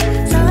at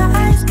you, so our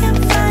eyes can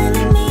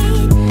finally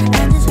meet.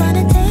 I just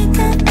wanna take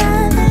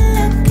another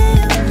look at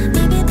you,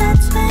 maybe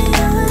that's when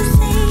you will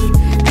see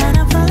that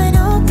I'm falling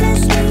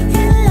hopelessly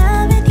in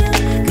love with you,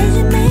 'cause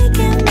you're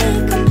making me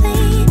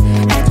complete.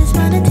 I just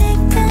wanna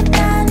take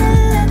another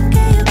look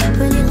at you,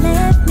 will you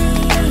let me?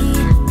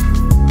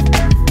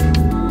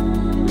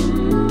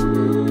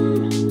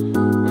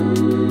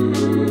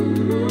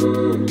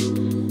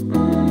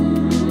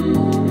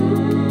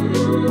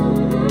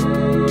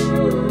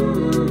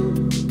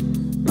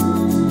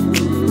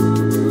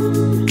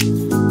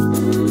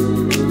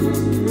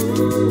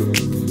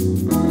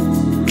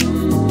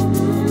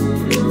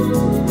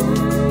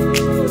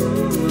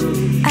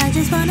 I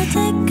just wanna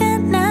take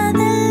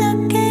another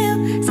look at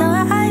you, so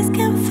our eyes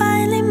can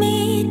finally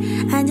meet.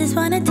 I just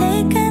wanna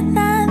take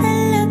another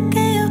look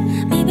at you,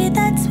 maybe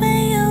that's when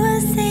you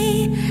will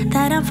see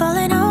that I'm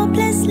falling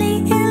hopelessly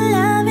in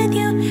love with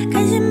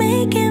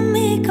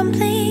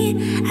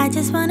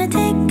just wanna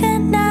take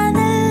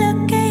another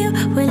look at you.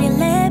 Will you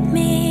let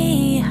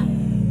me?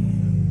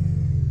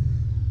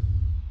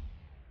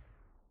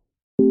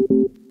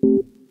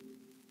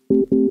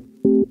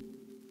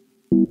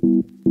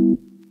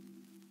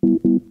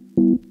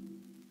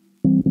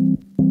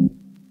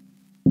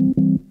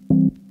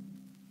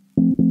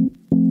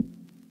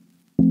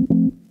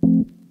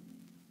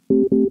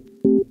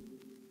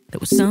 There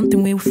was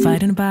something we were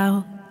fighting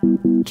about.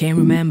 Can't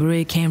remember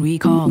it, can't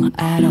recall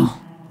at all.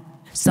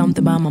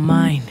 Something about my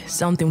mind,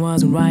 something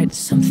wasn't right,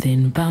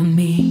 something about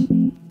me.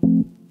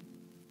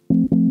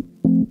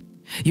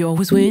 You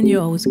always win, you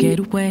always get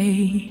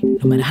away.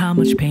 No matter how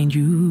much pain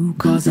you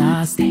cause,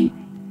 I stay.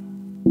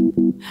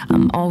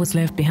 I'm always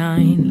left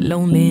behind,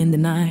 lonely in the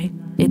night.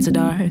 It's so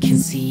dark, can't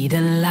see the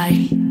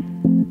light.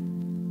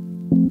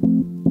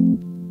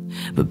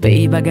 But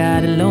babe, I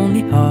got a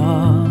lonely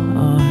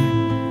heart,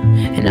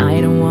 and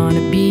I don't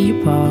wanna be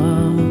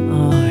apart.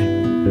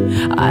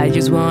 I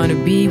just wanna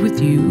be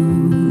with you.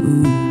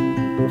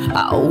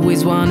 I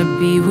always wanna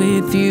be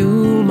with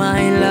you,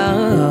 my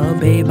love.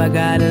 Babe, I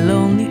got a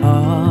lonely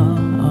heart,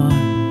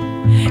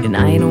 and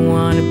I don't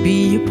wanna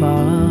be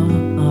apart.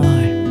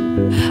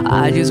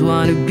 I just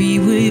wanna be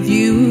with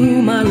you,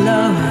 my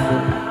love.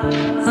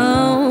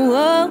 Oh,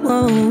 oh,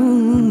 oh.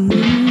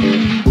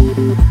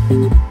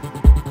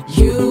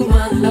 You,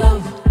 my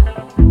love.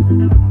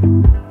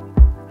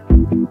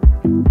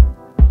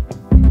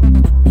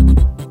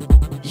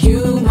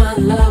 You, my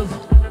love.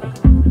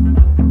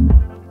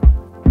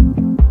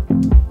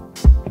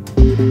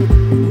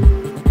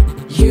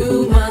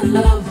 You, my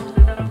love.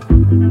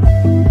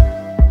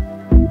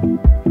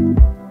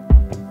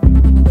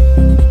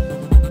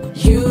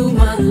 You,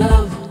 my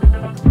love.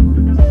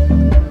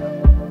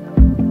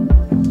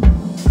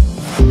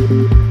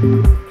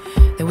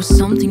 There was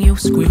something you were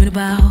screaming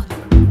about,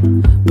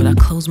 but I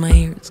closed my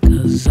ears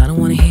cause I don't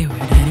wanna hear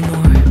it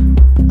anymore.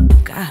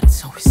 God,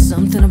 it's always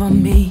something about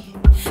me,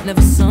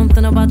 never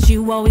something about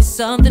you, always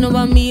something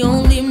about me,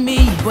 only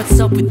me. What's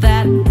up with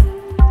that?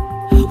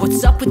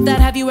 What's up with that?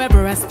 Have you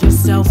ever asked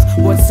yourself,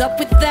 what's up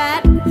with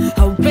that?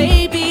 Oh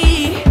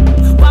baby,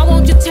 why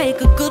won't you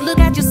take a good look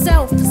at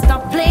yourself and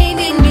stop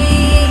blaming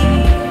me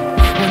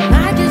when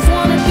I just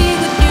wanna be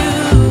with you?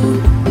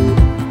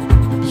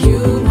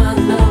 You, my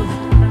love.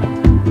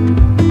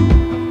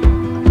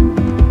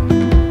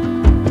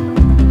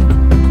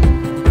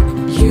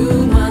 You,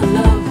 my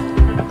love.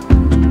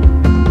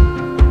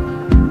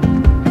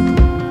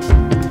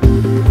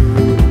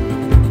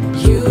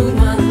 You,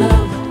 my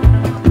love.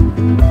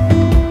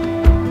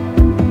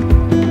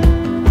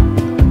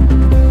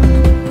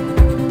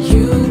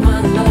 You,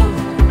 my love.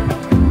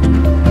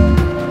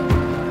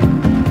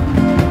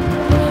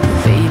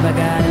 Babe, I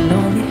got a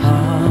lonely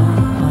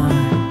heart,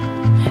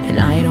 and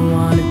I don't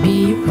wanna be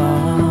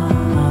apart.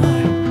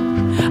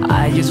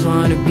 I just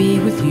wanna be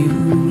with you.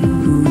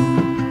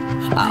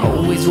 I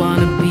always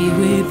wanna be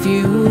with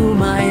you,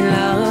 my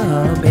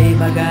love.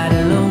 Babe, I got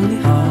a lonely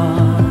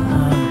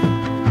heart,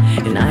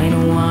 and I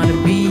don't wanna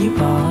be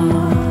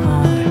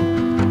apart.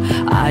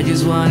 I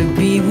just wanna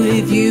be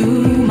with you,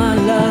 my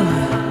love.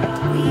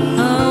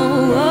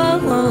 Oh, oh,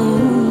 oh.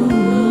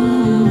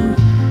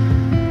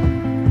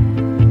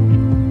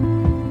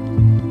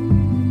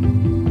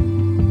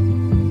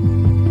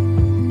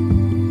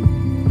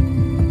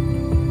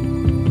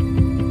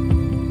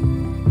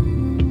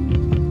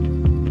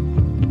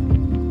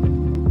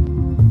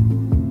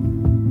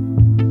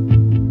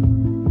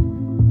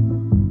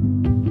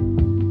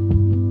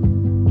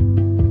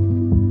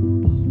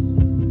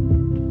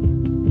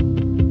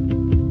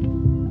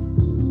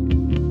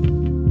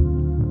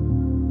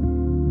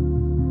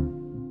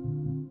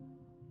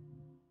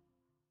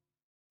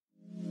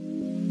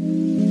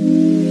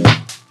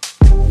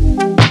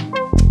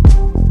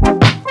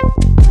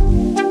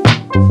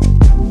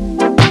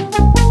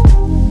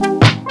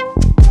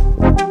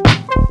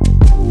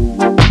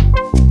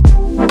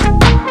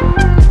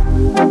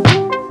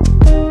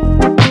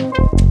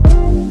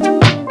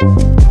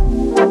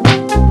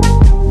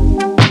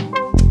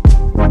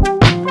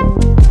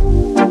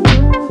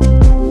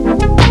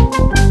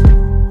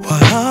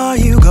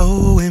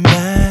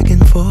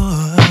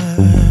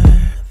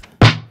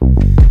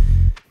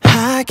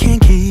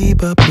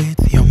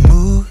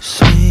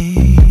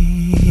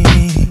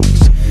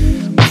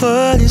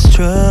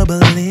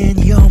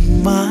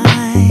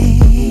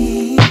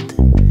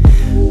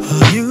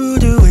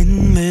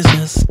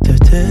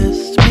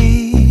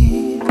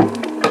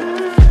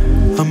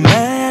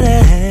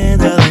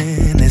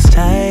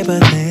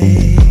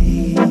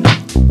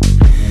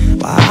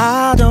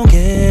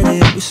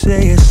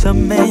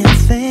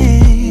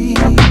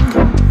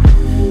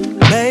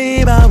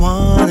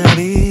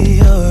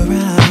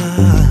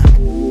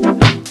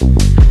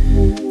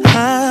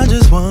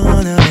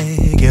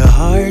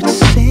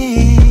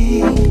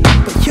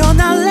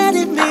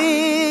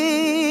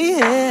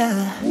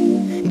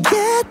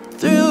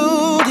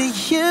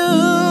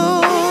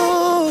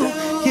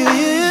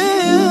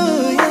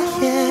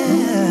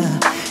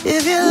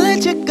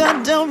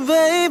 down,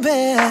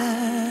 baby.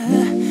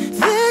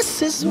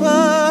 This is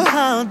what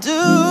I'll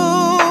do.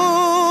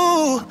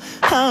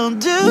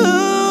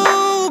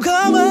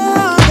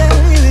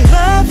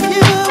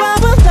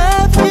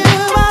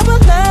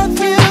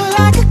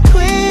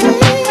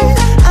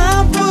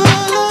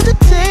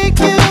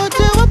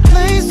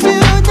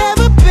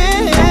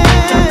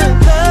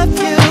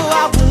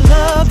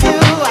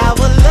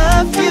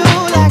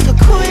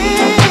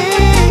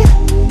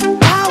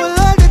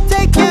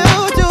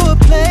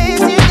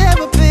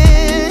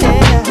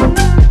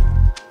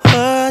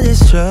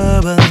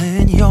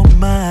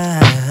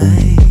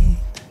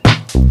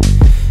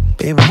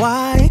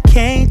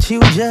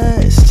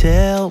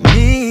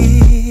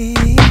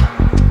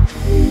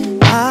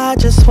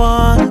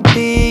 wanna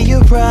be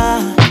your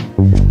bride,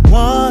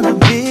 wanna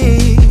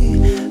be.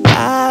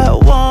 I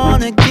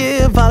wanna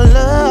give our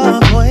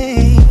love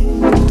away.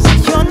 So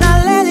you're not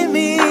letting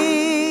me,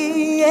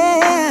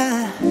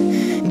 yeah,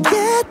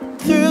 get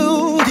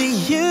through to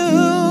you.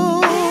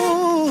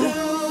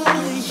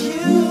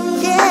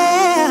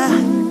 Yeah,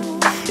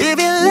 if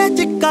you let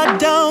your guard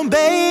down,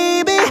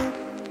 baby,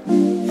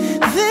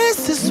 this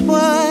is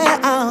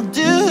what I'll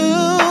do.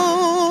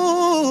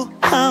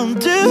 I'll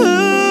do.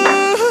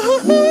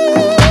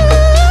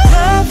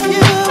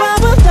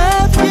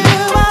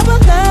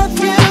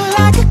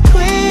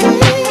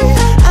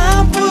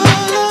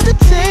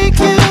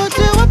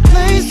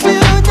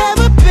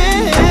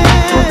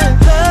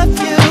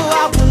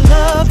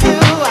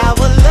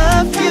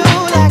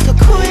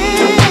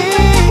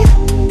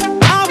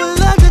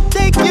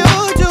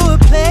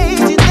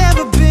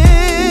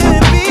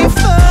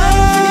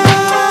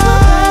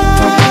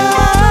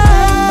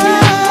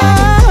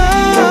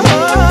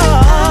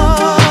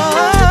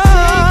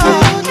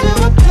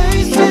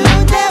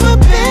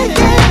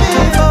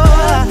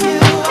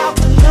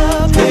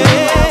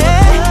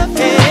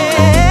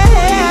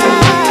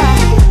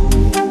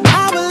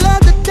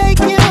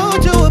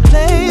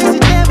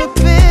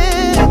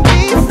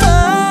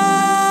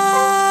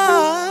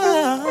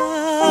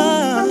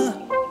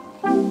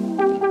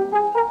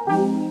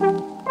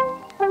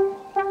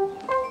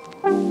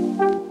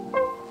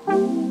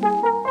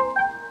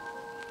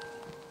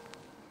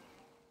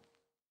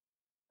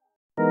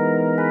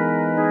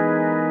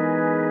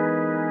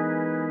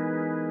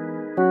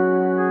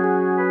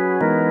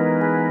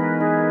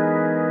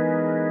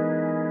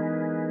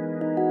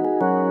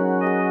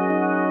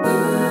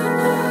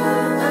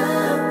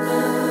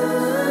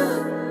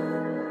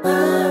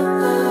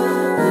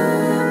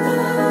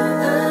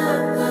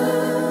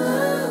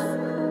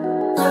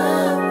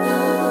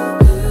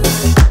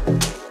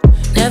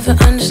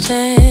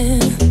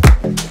 Understand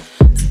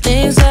the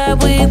things that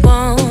we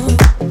want,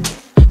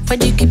 but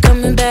you keep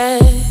coming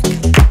back.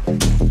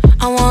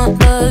 I want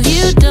love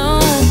you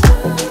don't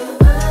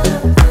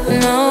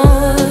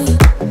know,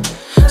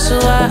 so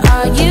why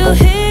are you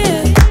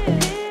here?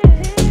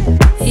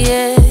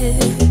 Yeah,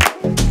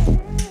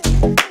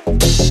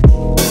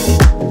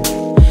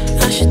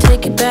 I should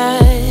take it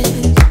back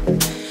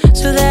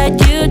so that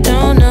you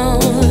don't know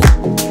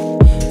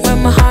where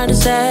my heart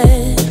is at.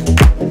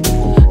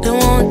 Don't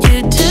want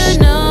you to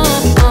know.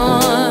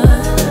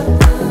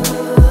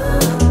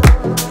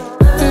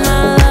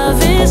 My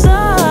love is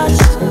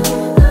lost.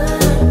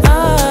 Oh,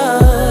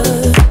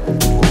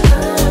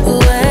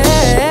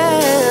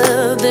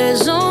 well,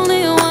 there's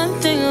only one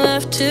thing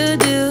left to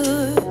do.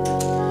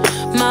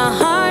 My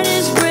heart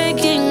is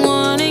breaking,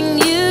 wanting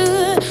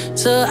you,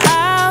 so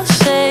I'll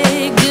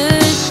say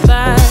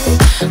goodbye.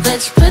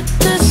 Let's put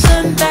the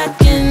sun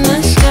back in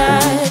the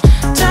sky.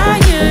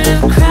 Tired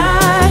of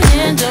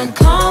crying, don't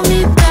call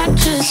me back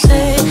to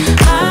say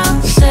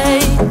I'll say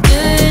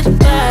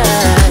goodbye.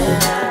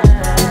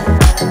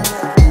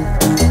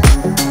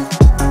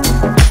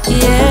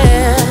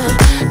 Yeah,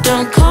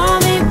 don't call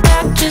me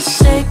back, just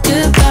say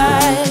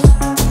goodbye.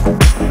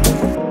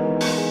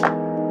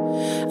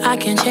 I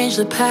can't change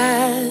the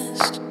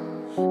past,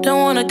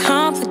 don't wanna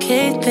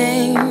complicate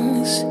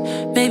things.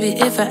 Maybe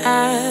if I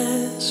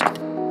asked,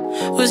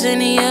 was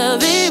any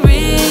of it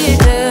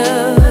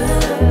real?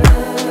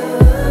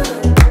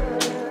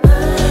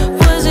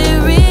 Was it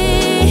real?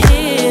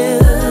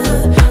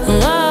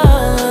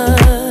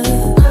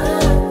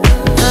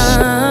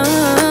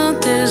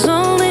 There's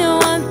only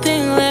one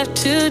thing left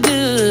to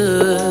do.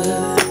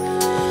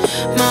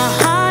 My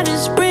heart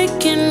is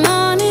breaking,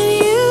 wanting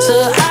you,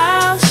 so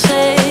I'll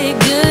say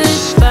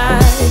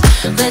goodbye.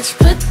 Let's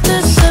put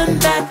the sun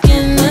back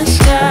in the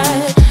sky.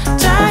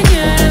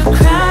 Tired of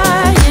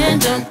crying,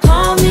 don't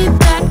call me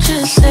back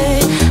to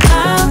say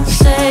I'll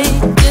say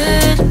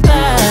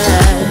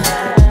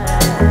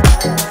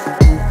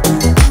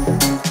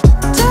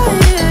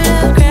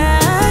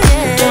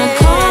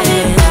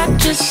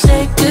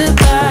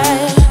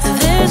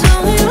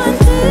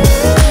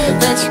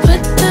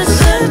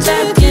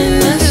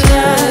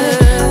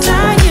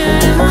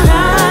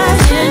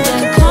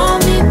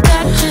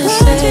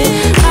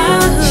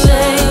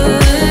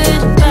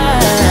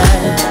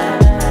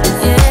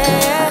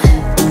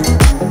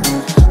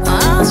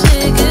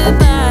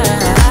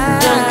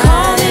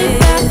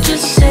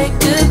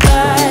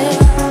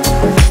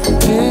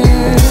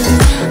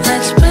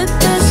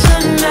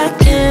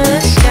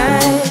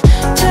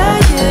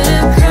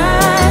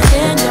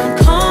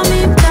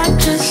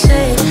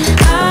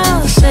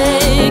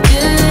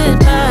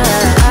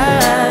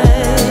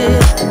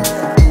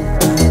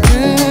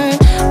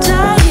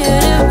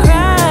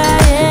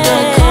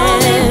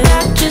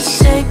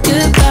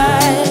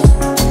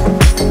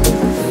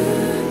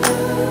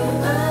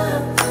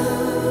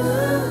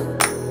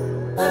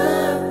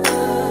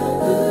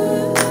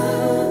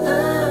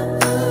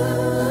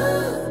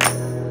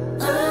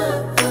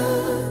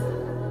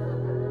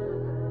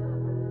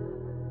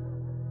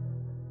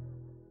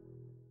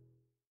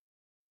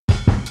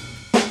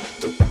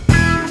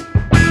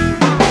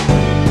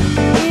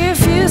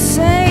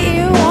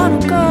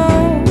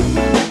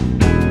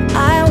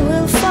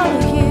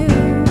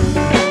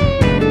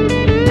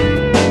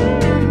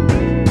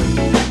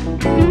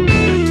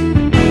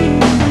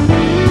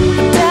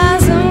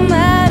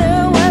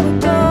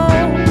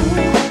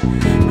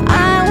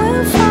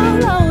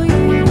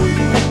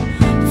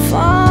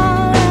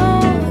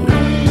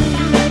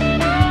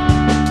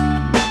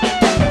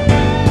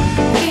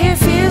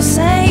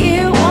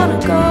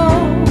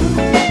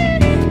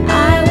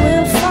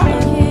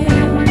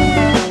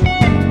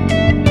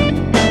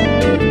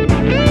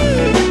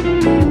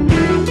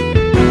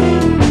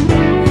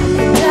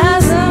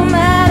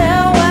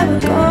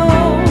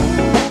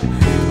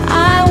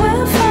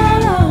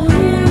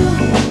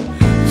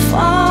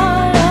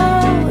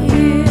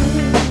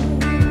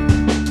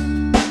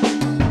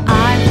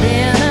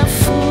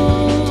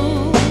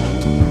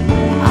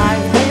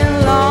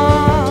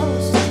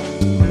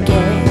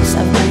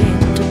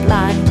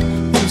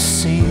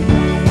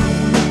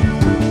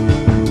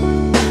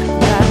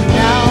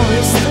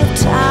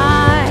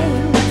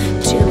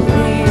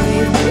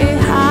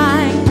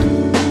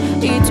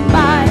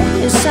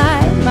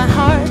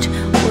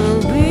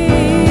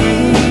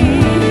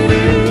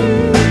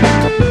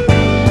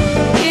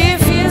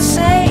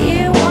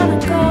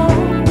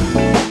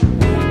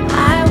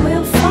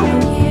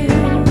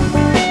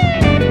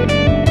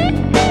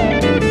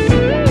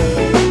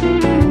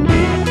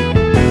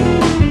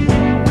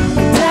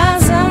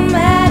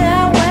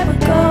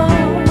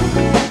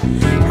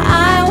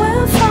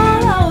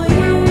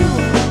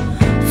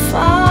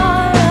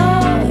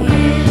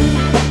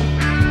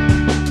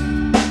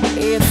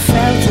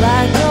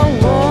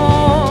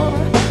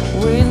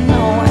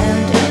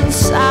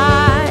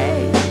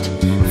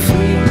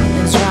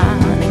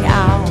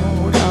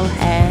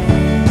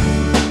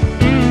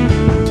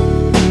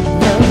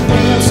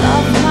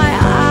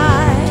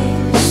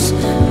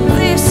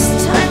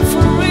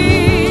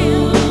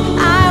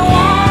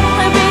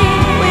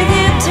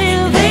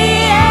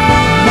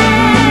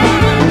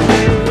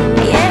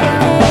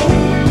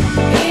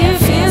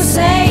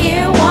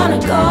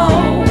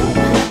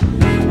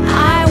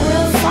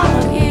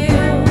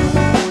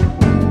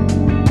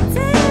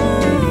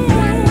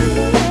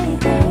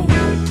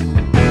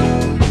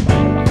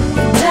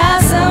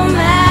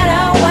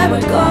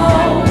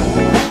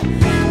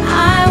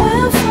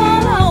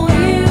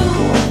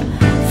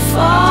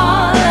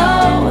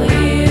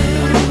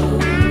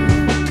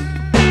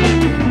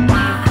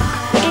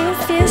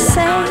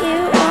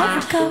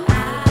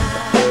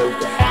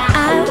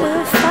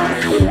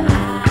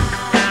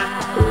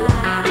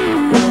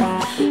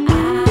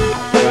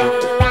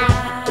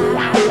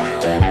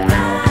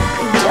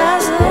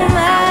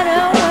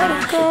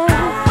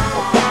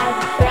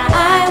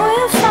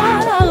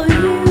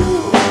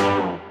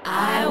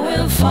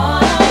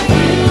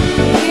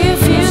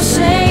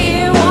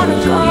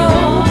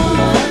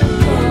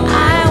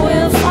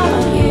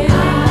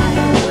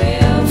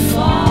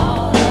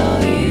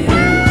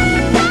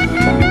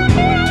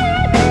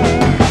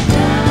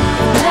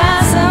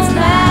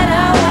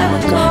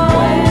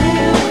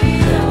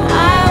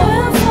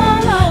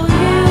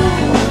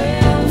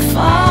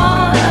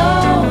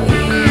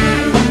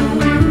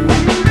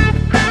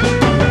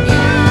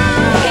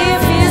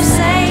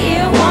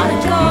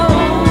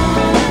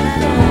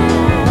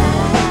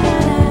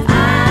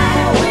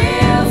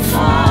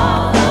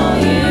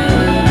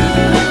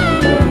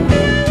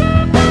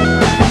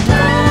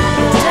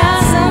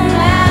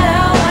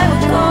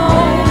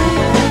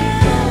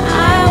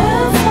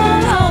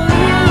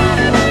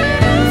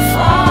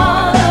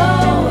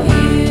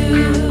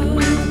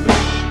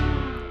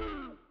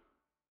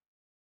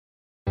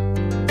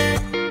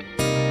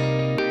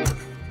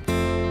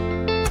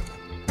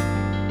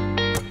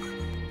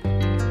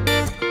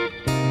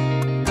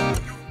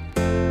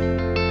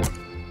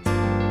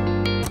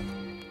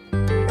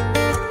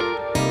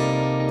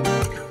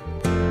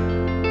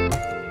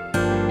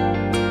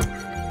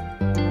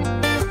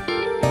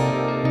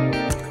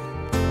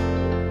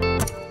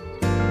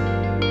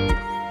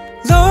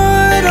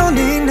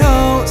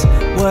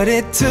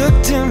it took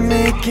to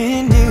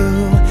making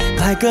you,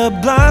 like a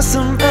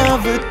blossom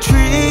of a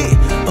tree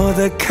or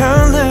the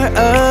color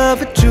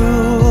of a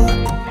jewel.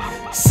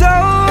 So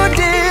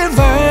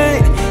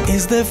divine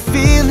is the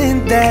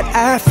feeling that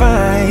I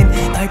find,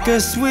 like a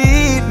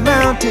sweet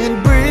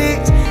mountain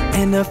breeze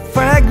in a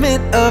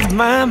fragment of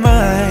my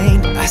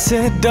mind. I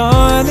said,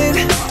 darling,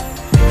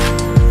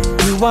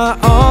 you are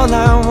all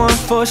I want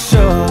for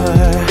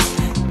sure.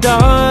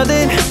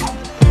 Darling,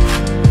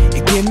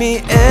 you give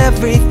me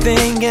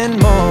everything and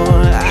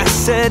more. I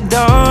said,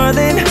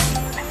 darling,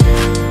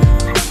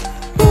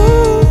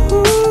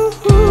 ooh,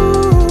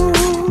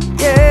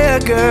 yeah,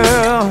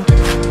 girl,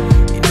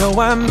 you know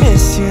I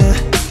miss you.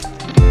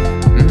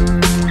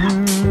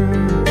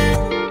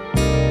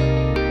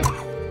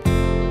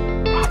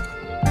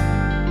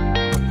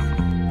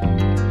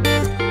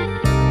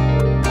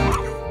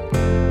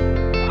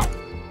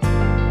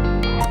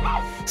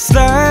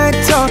 Slide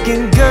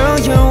talking, girl,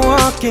 you're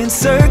walking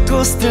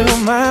circles through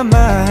my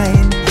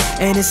mind.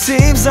 And it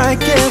seems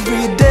like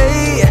every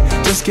day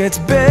just gets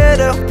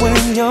better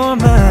when you're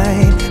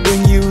mine.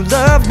 When you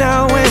love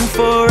now and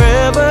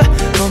forever,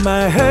 for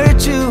my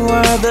hurt you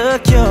are the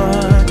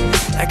cure.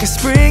 Like a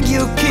spring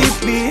you keep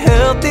me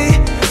healthy,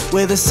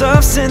 with a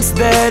substance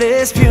that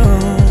is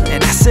pure.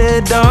 And I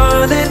said,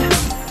 darling,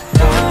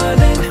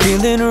 darling, I'm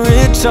feeling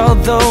rich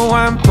although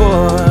I'm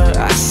poor.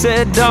 I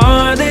said,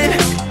 darling,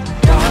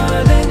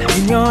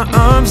 in your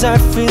arms I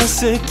feel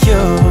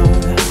secure.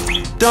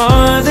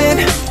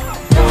 Darling,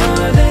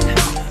 darling,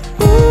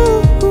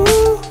 ooh,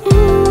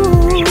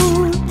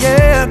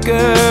 yeah,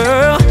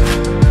 girl,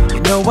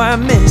 you know I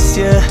miss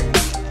you,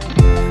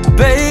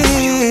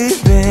 baby.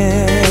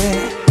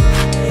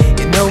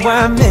 You know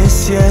I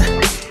miss you,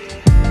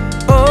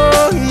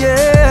 oh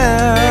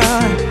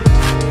yeah.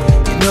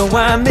 You know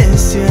I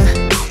miss you,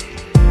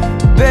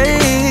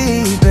 baby.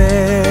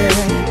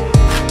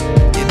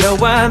 You know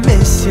I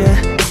miss you.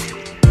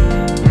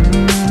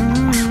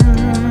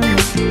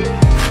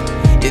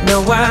 You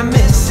know I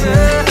miss you.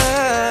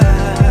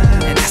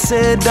 And I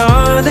said,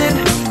 darling,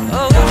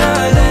 oh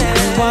darling,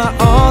 you are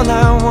all I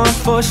want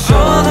for sure.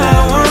 All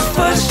I want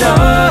for sure.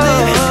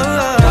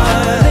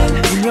 Darling,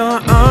 in your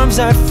arms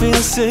I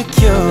feel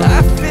secure.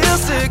 I feel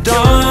secure.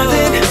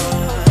 Darling,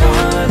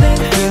 darling,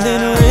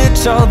 feeling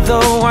rich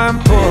although I'm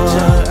poor.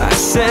 I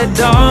said,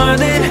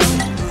 darling,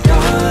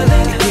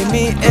 darling, you give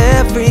me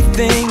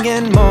everything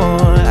and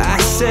more. I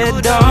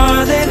said,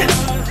 darling,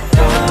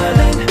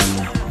 darling,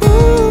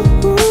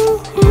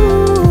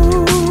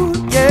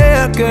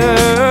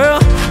 girl,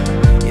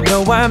 you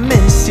know I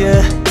miss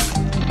you.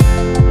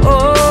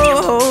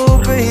 Oh,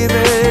 baby.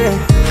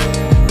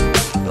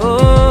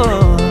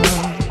 Oh,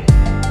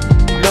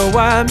 you know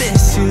I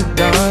miss you,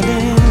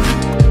 darling.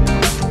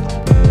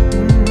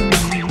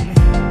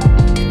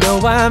 You know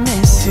I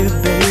miss you,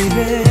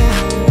 baby.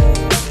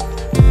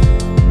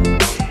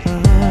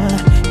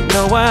 You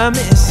know I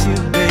miss you,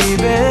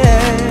 baby.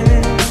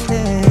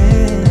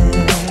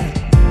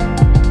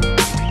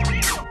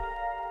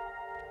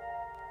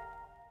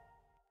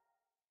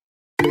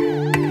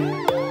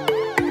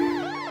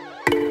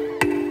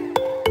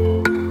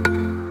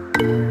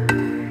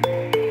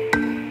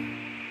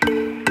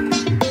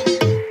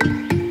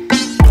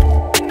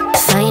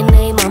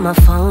 My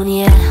phone,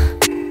 yeah.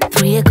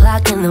 3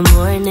 o'clock in the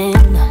morning.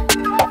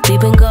 We've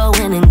been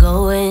going and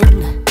going,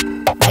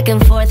 back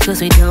and forth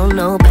cause we don't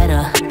know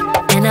better.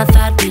 And I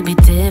thought we'd be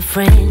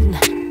different.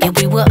 Yeah,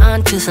 we were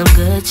on to some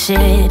good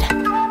shit.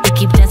 We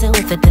keep dancing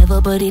with the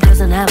devil but he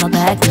doesn't have a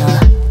back, no.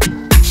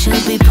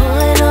 Should be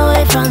pulling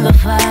away from the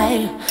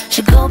fire.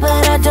 Should go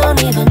but I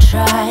don't even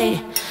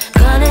try.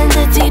 Gone in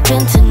the deep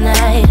end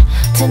tonight.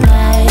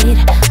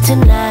 Tonight,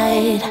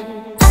 tonight.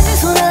 I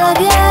just wanna love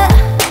ya.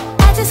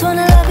 I just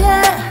wanna love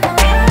ya.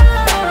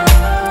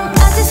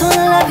 I just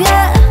wanna love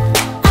ya.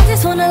 I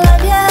just wanna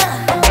love ya.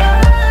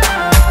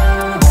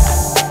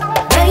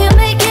 Now you're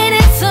making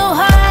it so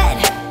hard.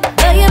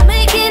 Now you're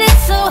making it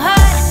so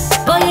hard.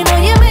 Boy, you know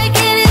you're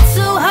making it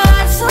so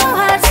hard, so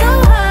hard, so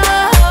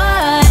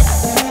hard.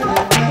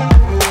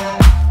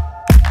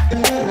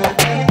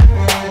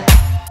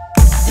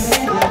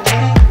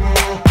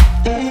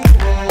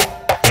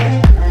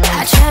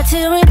 I tried to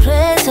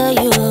replace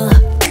you,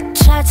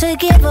 tried to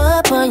give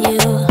up on you,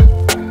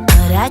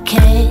 but I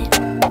can't.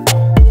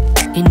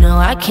 You know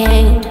I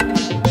can't.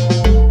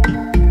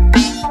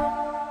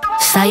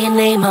 Saw your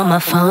name on my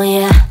phone,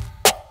 yeah.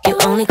 You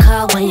only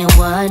call when you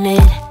want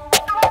it.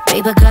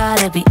 Baby,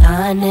 gotta be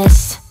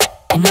honest.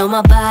 You know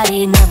my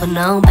body never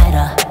known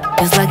better.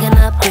 It's like an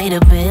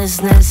upgraded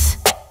business.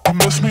 You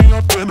mess me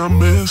up and I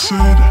miss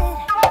it.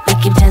 We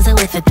keep dancing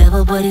with the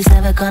devil, but he's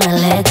never gonna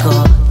let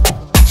go.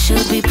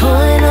 Should be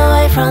pulling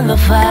away from the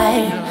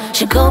fire.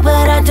 Should go,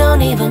 but I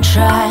don't even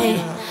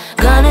try.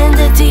 Gone in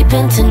the deep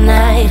end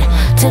tonight,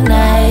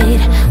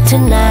 tonight,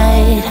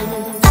 tonight.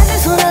 I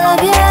just wanna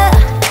love ya.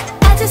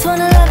 I just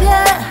wanna love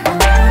ya.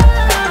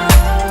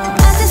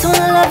 I just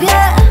wanna love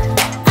ya.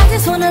 I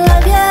just wanna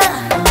love ya.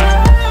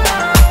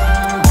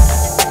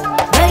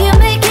 Now you're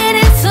making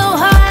it so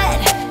hard.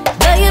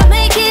 Now you're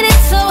making it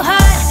so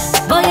hard.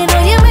 Boy, you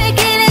know you're making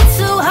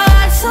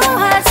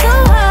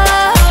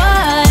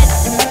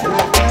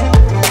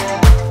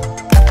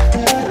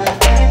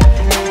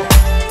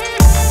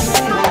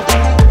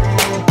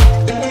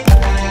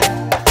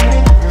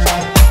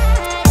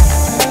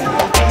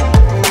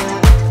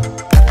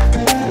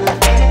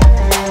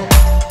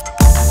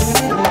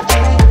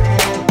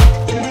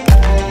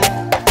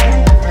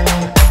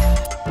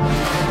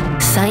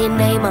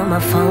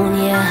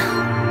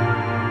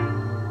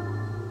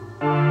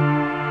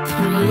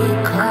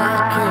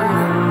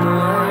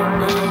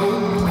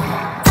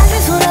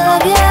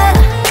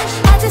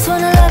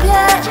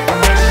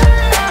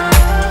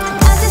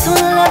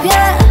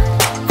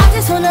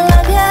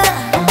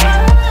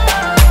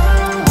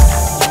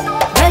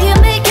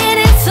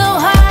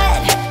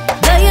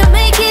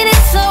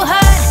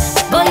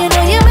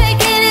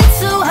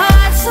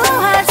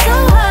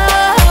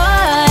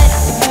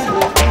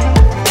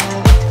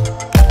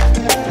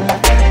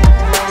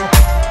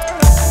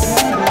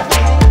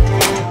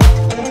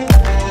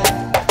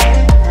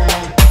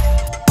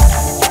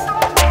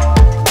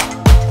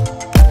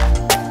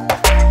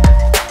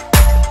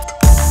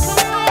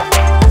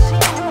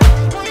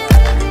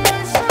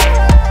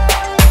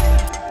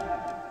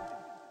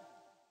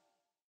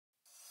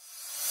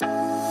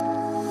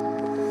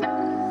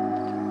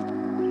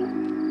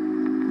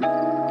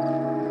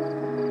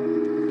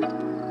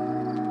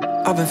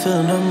I've been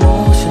feeling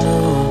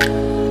emotional,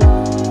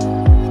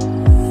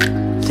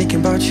 thinking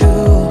about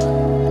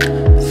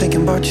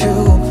you,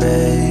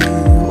 babe.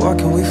 What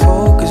can we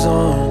focus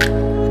on?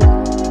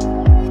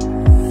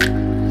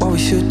 What we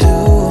should do?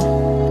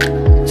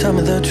 Tell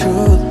me the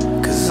truth,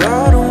 'cause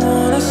I don't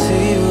wanna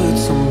see you with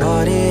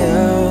somebody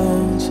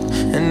else.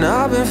 And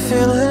I've been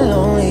feeling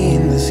lonely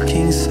in this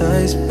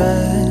king-size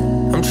bed.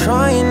 I'm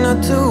trying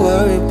not to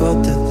worry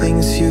about the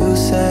things you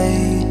say.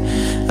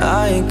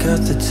 I ain't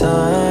got the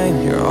time,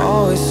 you're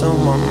always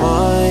on my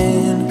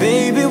mind.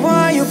 Baby,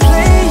 why you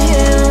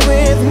playing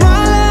with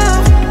my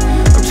love?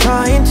 I'm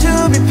trying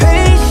to be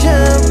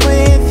patient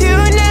with you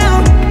now.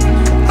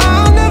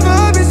 I'll never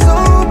be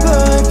sober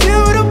if you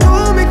don't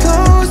pull me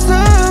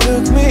closer.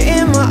 Look me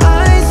in my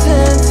eyes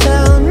and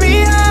tell me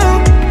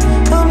how.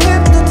 I'm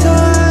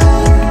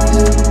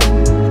hypnotized,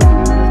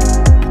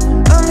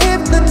 I'm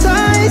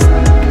hypnotized.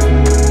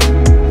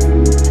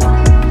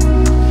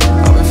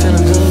 I've been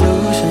feeling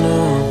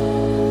delusional,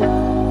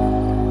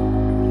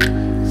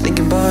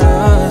 thinking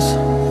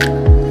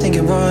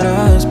about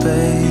us,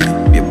 babe.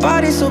 Your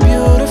body's so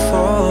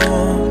beautiful,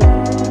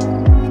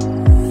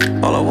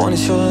 all I want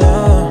is your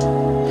love,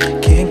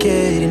 can't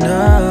get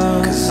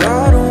enough. 'Cause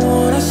I don't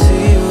wanna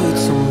see you with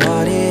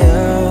somebody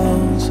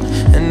else.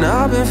 And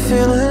I've been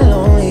feeling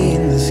lonely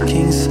in this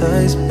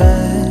king-size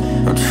bed.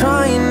 I'm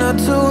trying not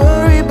to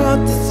worry about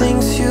the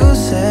things you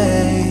say.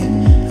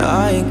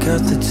 I ain't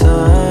got the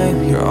time,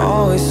 you're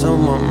always on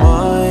my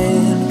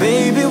mind.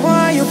 Baby,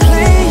 why you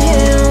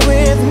playing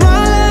with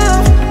my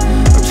love?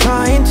 I'm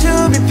trying to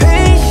be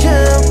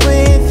patient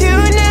with you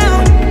now.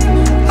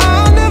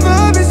 I'll never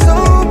be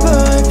sober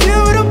if you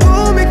don't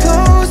pull me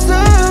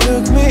closer.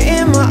 Look me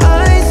in my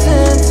eyes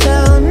and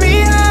tell me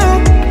how.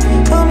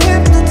 I'm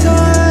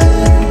hypnotized,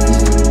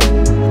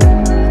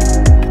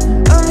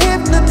 I'm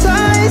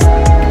hypnotized.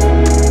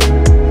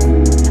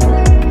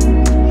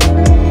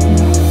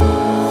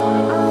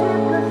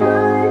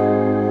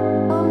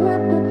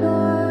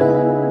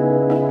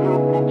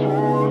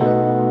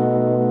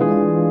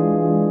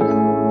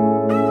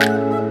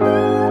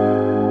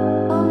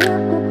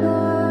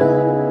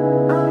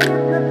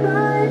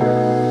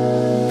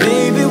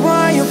 Baby,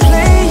 why you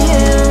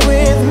playing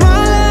with my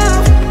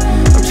love?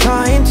 I'm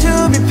trying to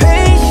be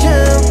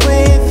patient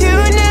with you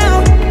now.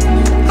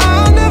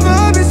 I'll never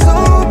be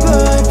sober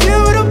if you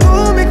don't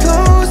pull me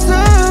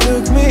closer.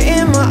 Look me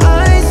in my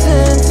eyes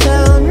and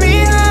tell me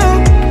how.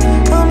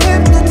 I'm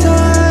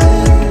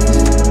hypnotized,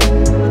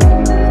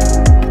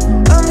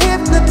 I'm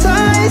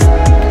hypnotized.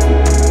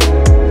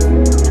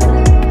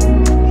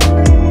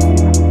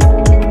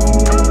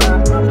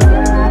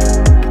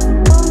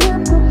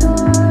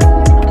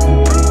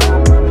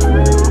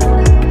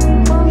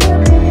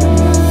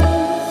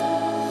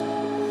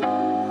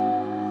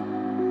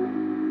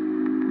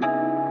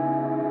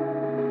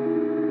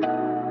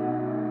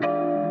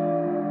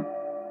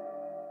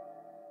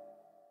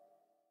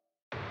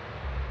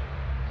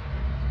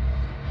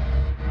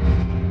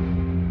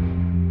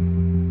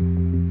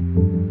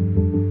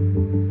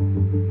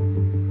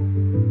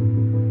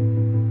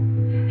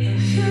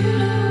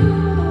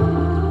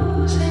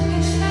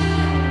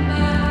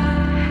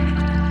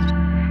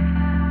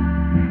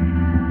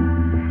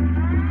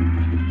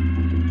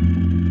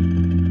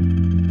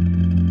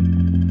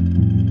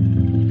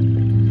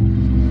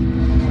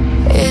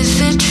 Is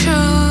it true?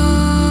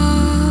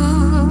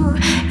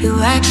 You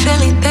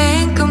actually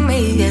think of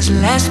me as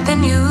less than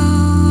you.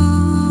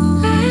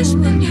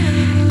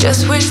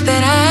 Just wish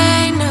that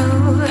I knew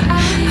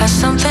how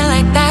something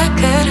like that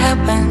could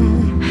happen.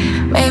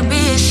 Maybe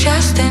it's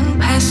just in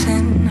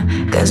passing,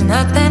 'cause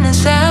nothing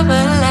is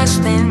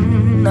everlasting,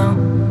 no.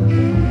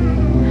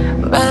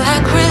 But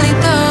like really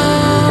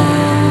though,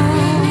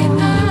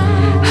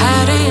 how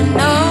do you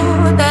know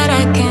that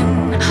I can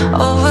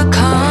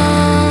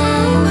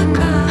overcome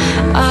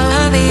all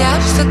of the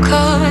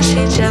obstacles?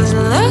 She just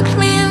looked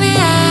me in the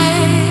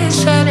eyes,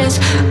 said it's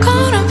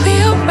gonna be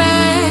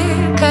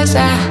alright, 'cause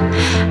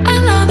I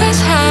know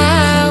that's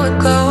how it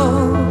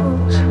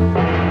goes.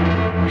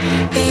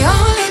 The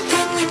only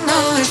thing we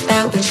know is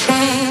that we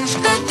change.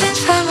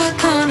 Nothing's ever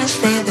gonna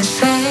stay the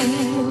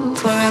same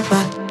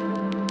forever,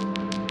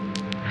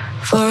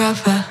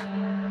 forever.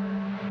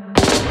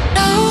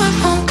 No, it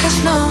won't, 'cause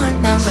no one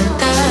ever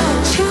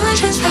does. You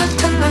just have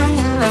to learn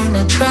and learn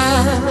to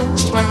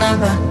trust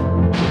whenever,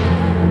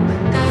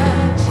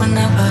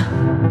 whenever.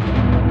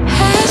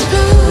 As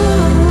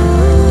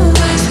blue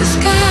as the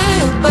sky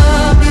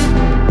above you.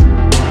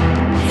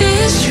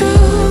 It's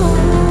true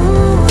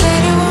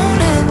that it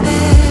won't end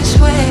this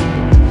way.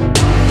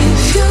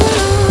 If you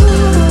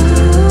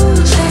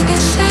lose and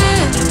get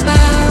sad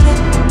about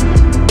it,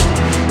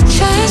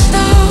 just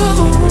know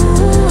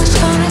it's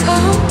gonna go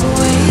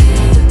away.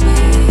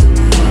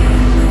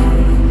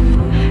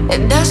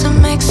 It doesn't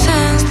make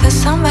sense that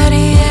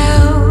somebody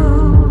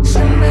else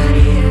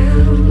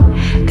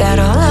got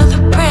all of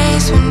the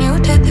praise when you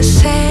did the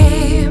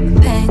same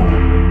thing.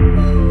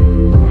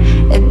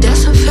 It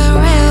doesn't feel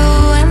real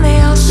when they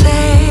all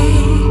say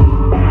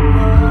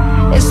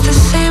it's the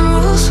same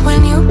rules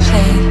when you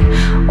play,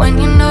 when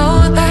you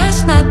know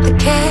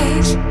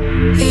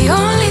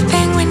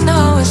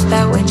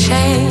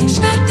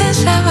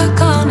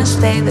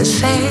stay the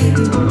same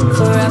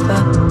forever.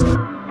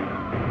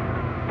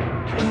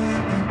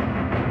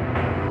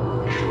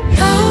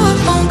 No, I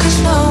won't, 'cause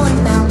no one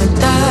ever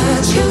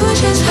does. You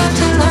just have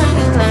to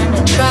learn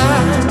to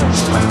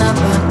trust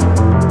whenever.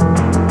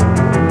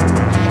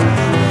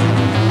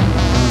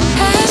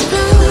 As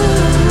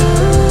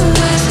blue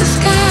as the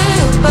sky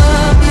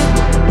above you,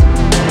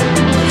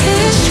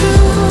 it's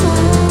true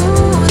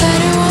that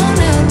it won't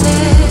end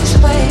this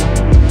way.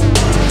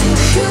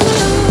 If you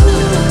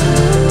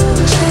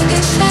lose and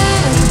get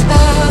sad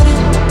about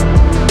it,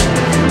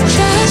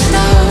 just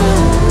know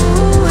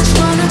it's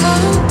gonna go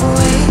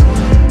away.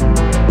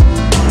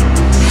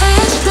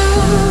 As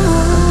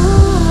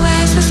blue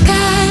as the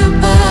sky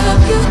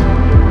above you,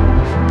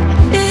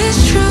 it's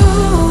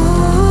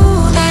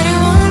true that it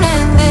won't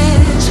end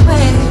this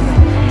way.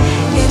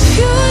 If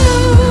you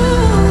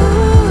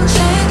lose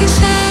and get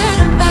sad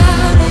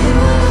about it,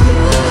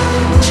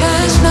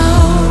 just know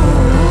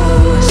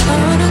it's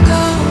gonna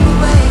go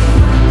away.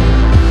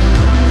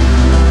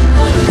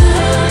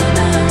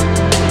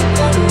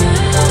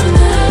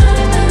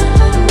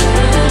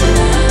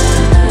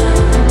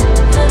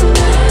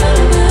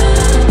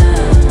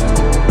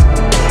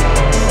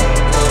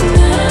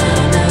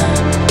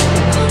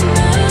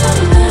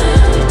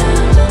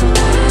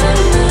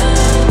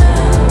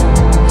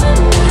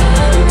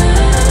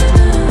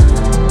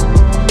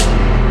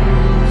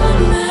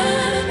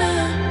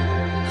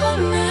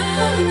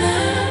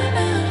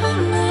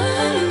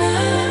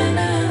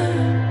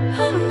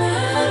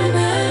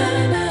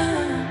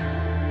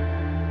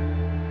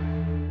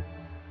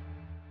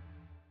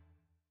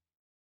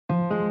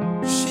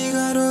 She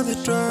got all the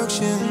drugs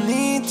she'll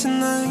need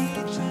tonight.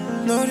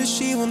 Know that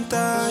she won't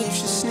die if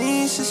she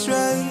sneezes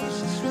right.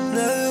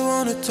 Never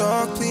wanna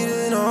talk,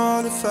 pleading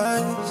all the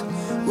fights.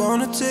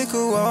 Wanna take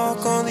a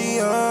walk on the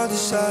other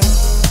side.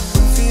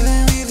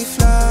 Feeling really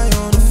fly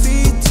on her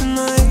feet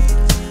tonight.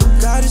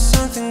 Got her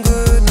something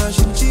good, now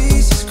she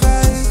Jesus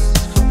Christ.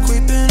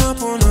 Creeping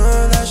up on her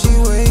like she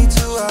way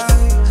too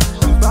high.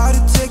 I'm about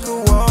to take a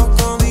walk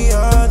on the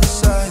other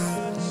side.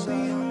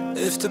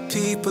 If the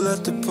people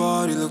at the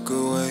party look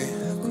away,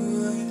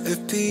 if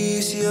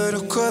peace here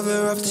to cover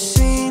up the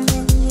scene,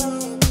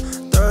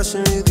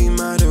 doesn't really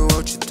matter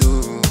what you do.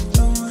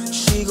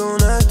 She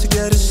gon' have to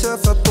get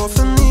herself up off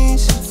her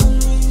knees.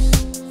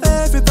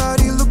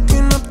 Everybody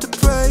looking up to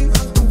pray,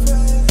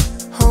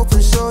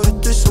 hoping so that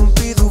this won't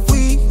be the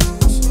week.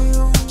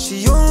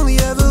 She only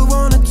ever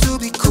wanted to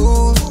be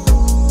cool.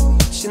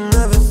 She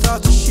never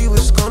thought that she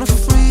was gonna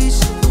freeze.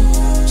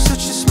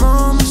 Such a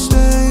small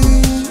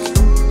mistake,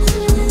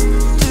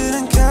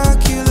 didn't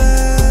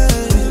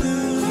calculate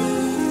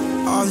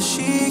all that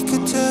she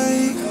could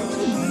take,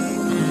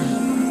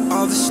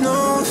 all the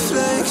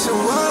snowflakes.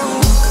 And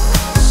whoa,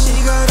 she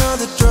got all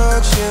the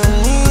drugs she'll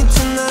need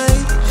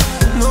tonight.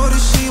 Know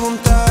that she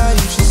won't die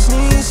if she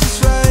sneezes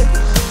right.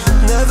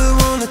 Never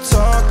wanna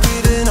talk,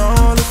 reading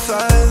all the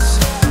files.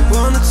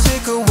 Wanna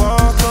take a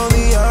walk on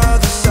the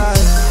other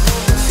side.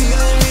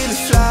 Feeling really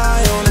fly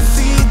on her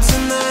feet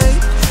tonight.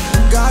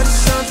 Got her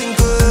something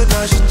good,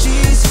 now she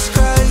Jesus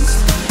Christ.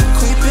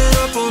 Creeping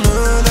up on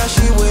her that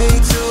she way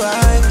too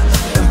high.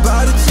 And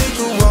about to take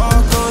a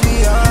walk on the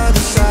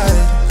other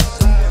side.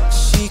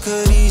 She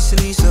could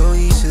easily, so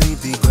easily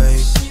be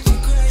great.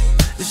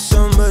 If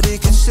somebody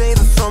could save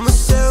her from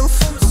herself,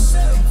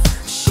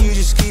 she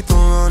just keep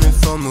on running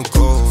from the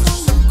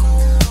ghost.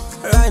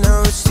 Right now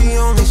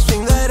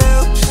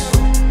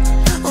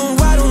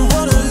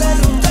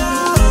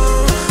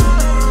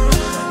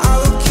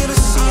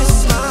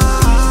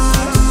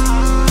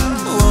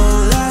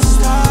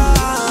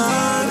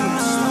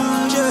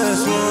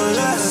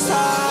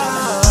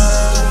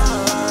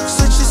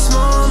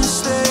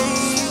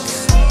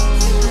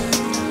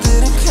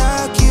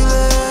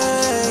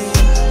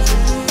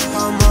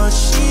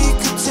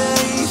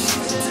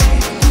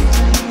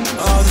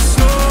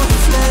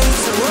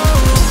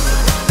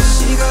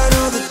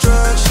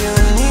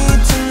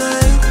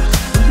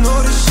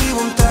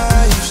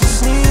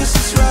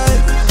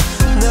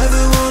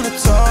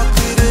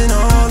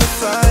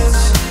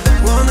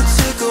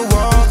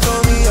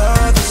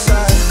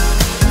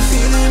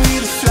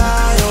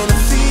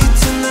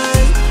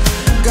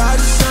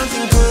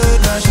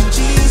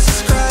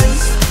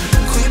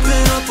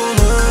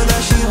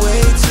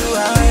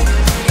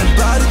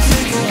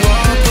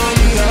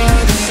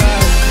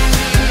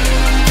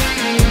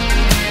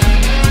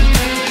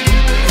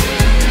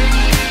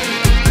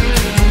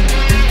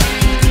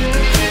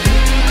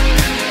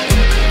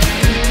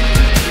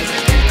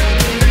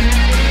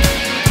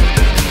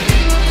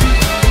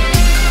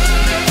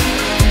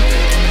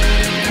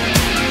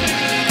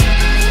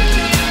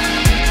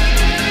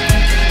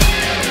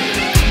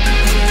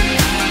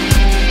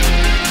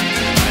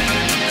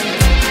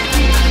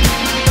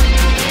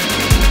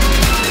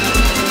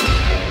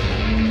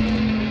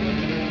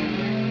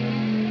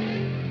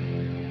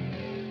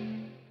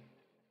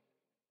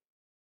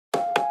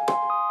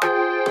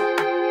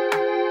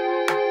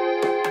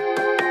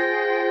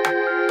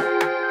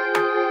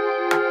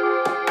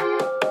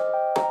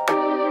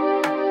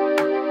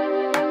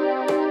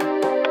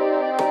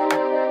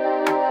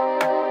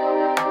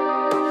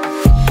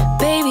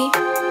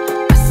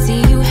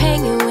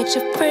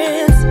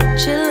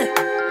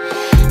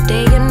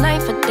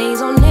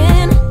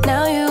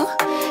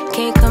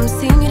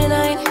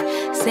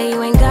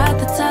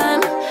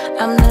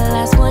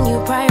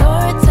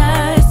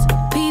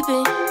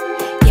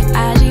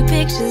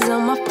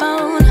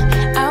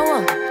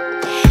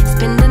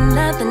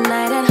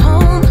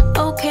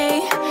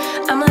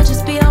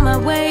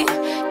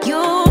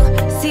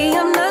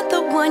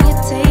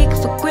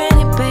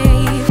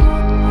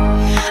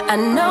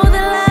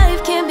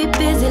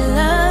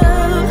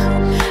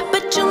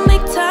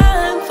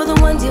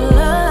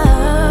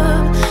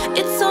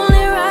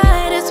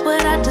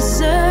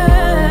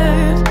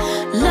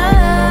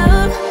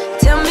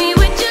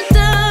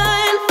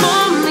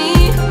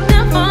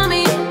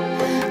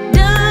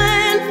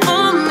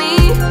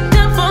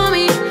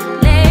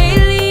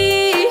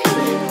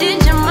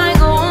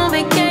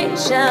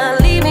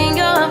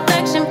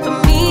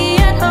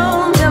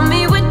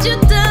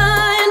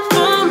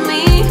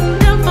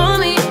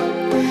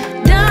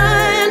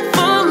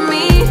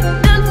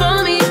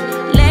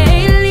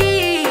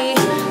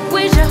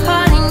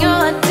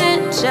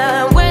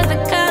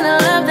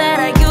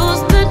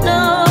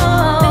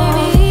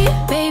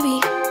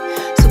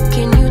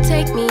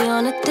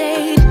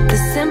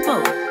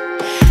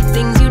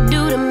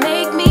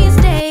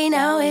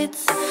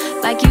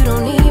like you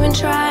don't even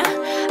try.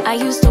 I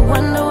used to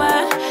wonder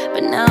why,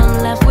 but now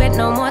I'm left with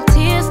no more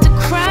tears to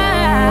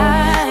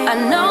cry. I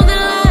know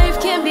that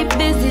life can be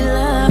busy,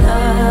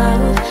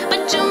 love,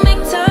 but you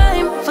make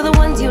time for the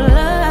ones you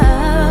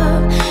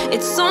love.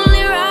 It's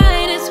only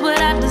right, it's what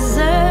I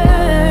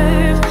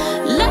deserve.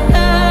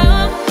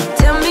 Love,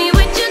 tell me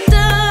what you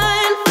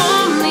done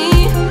for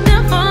me,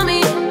 done for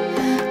me,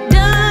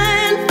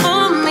 done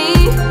for me,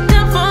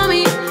 done for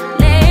me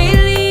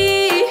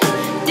lately.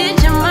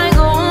 Did your mind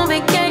go on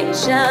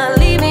vacation,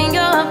 leaving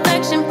your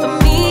affection for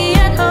me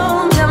at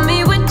home? Tell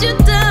me what you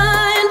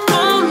done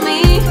for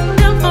me,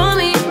 done for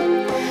me,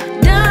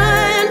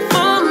 done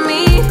for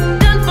me,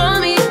 done for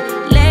me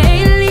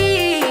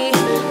lately.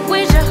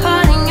 Where's your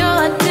heart and your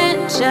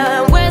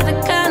attention? Where's the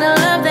kind of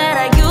love that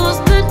I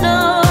used to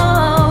know?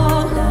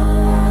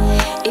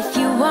 If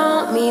you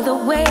want me the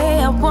way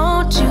I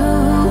want you,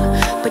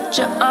 put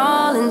your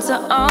all into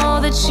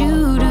all that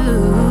you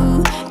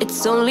do.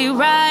 It's only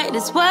right,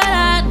 it's what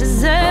I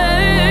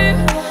deserve.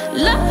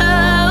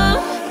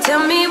 Love,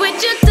 tell me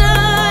what you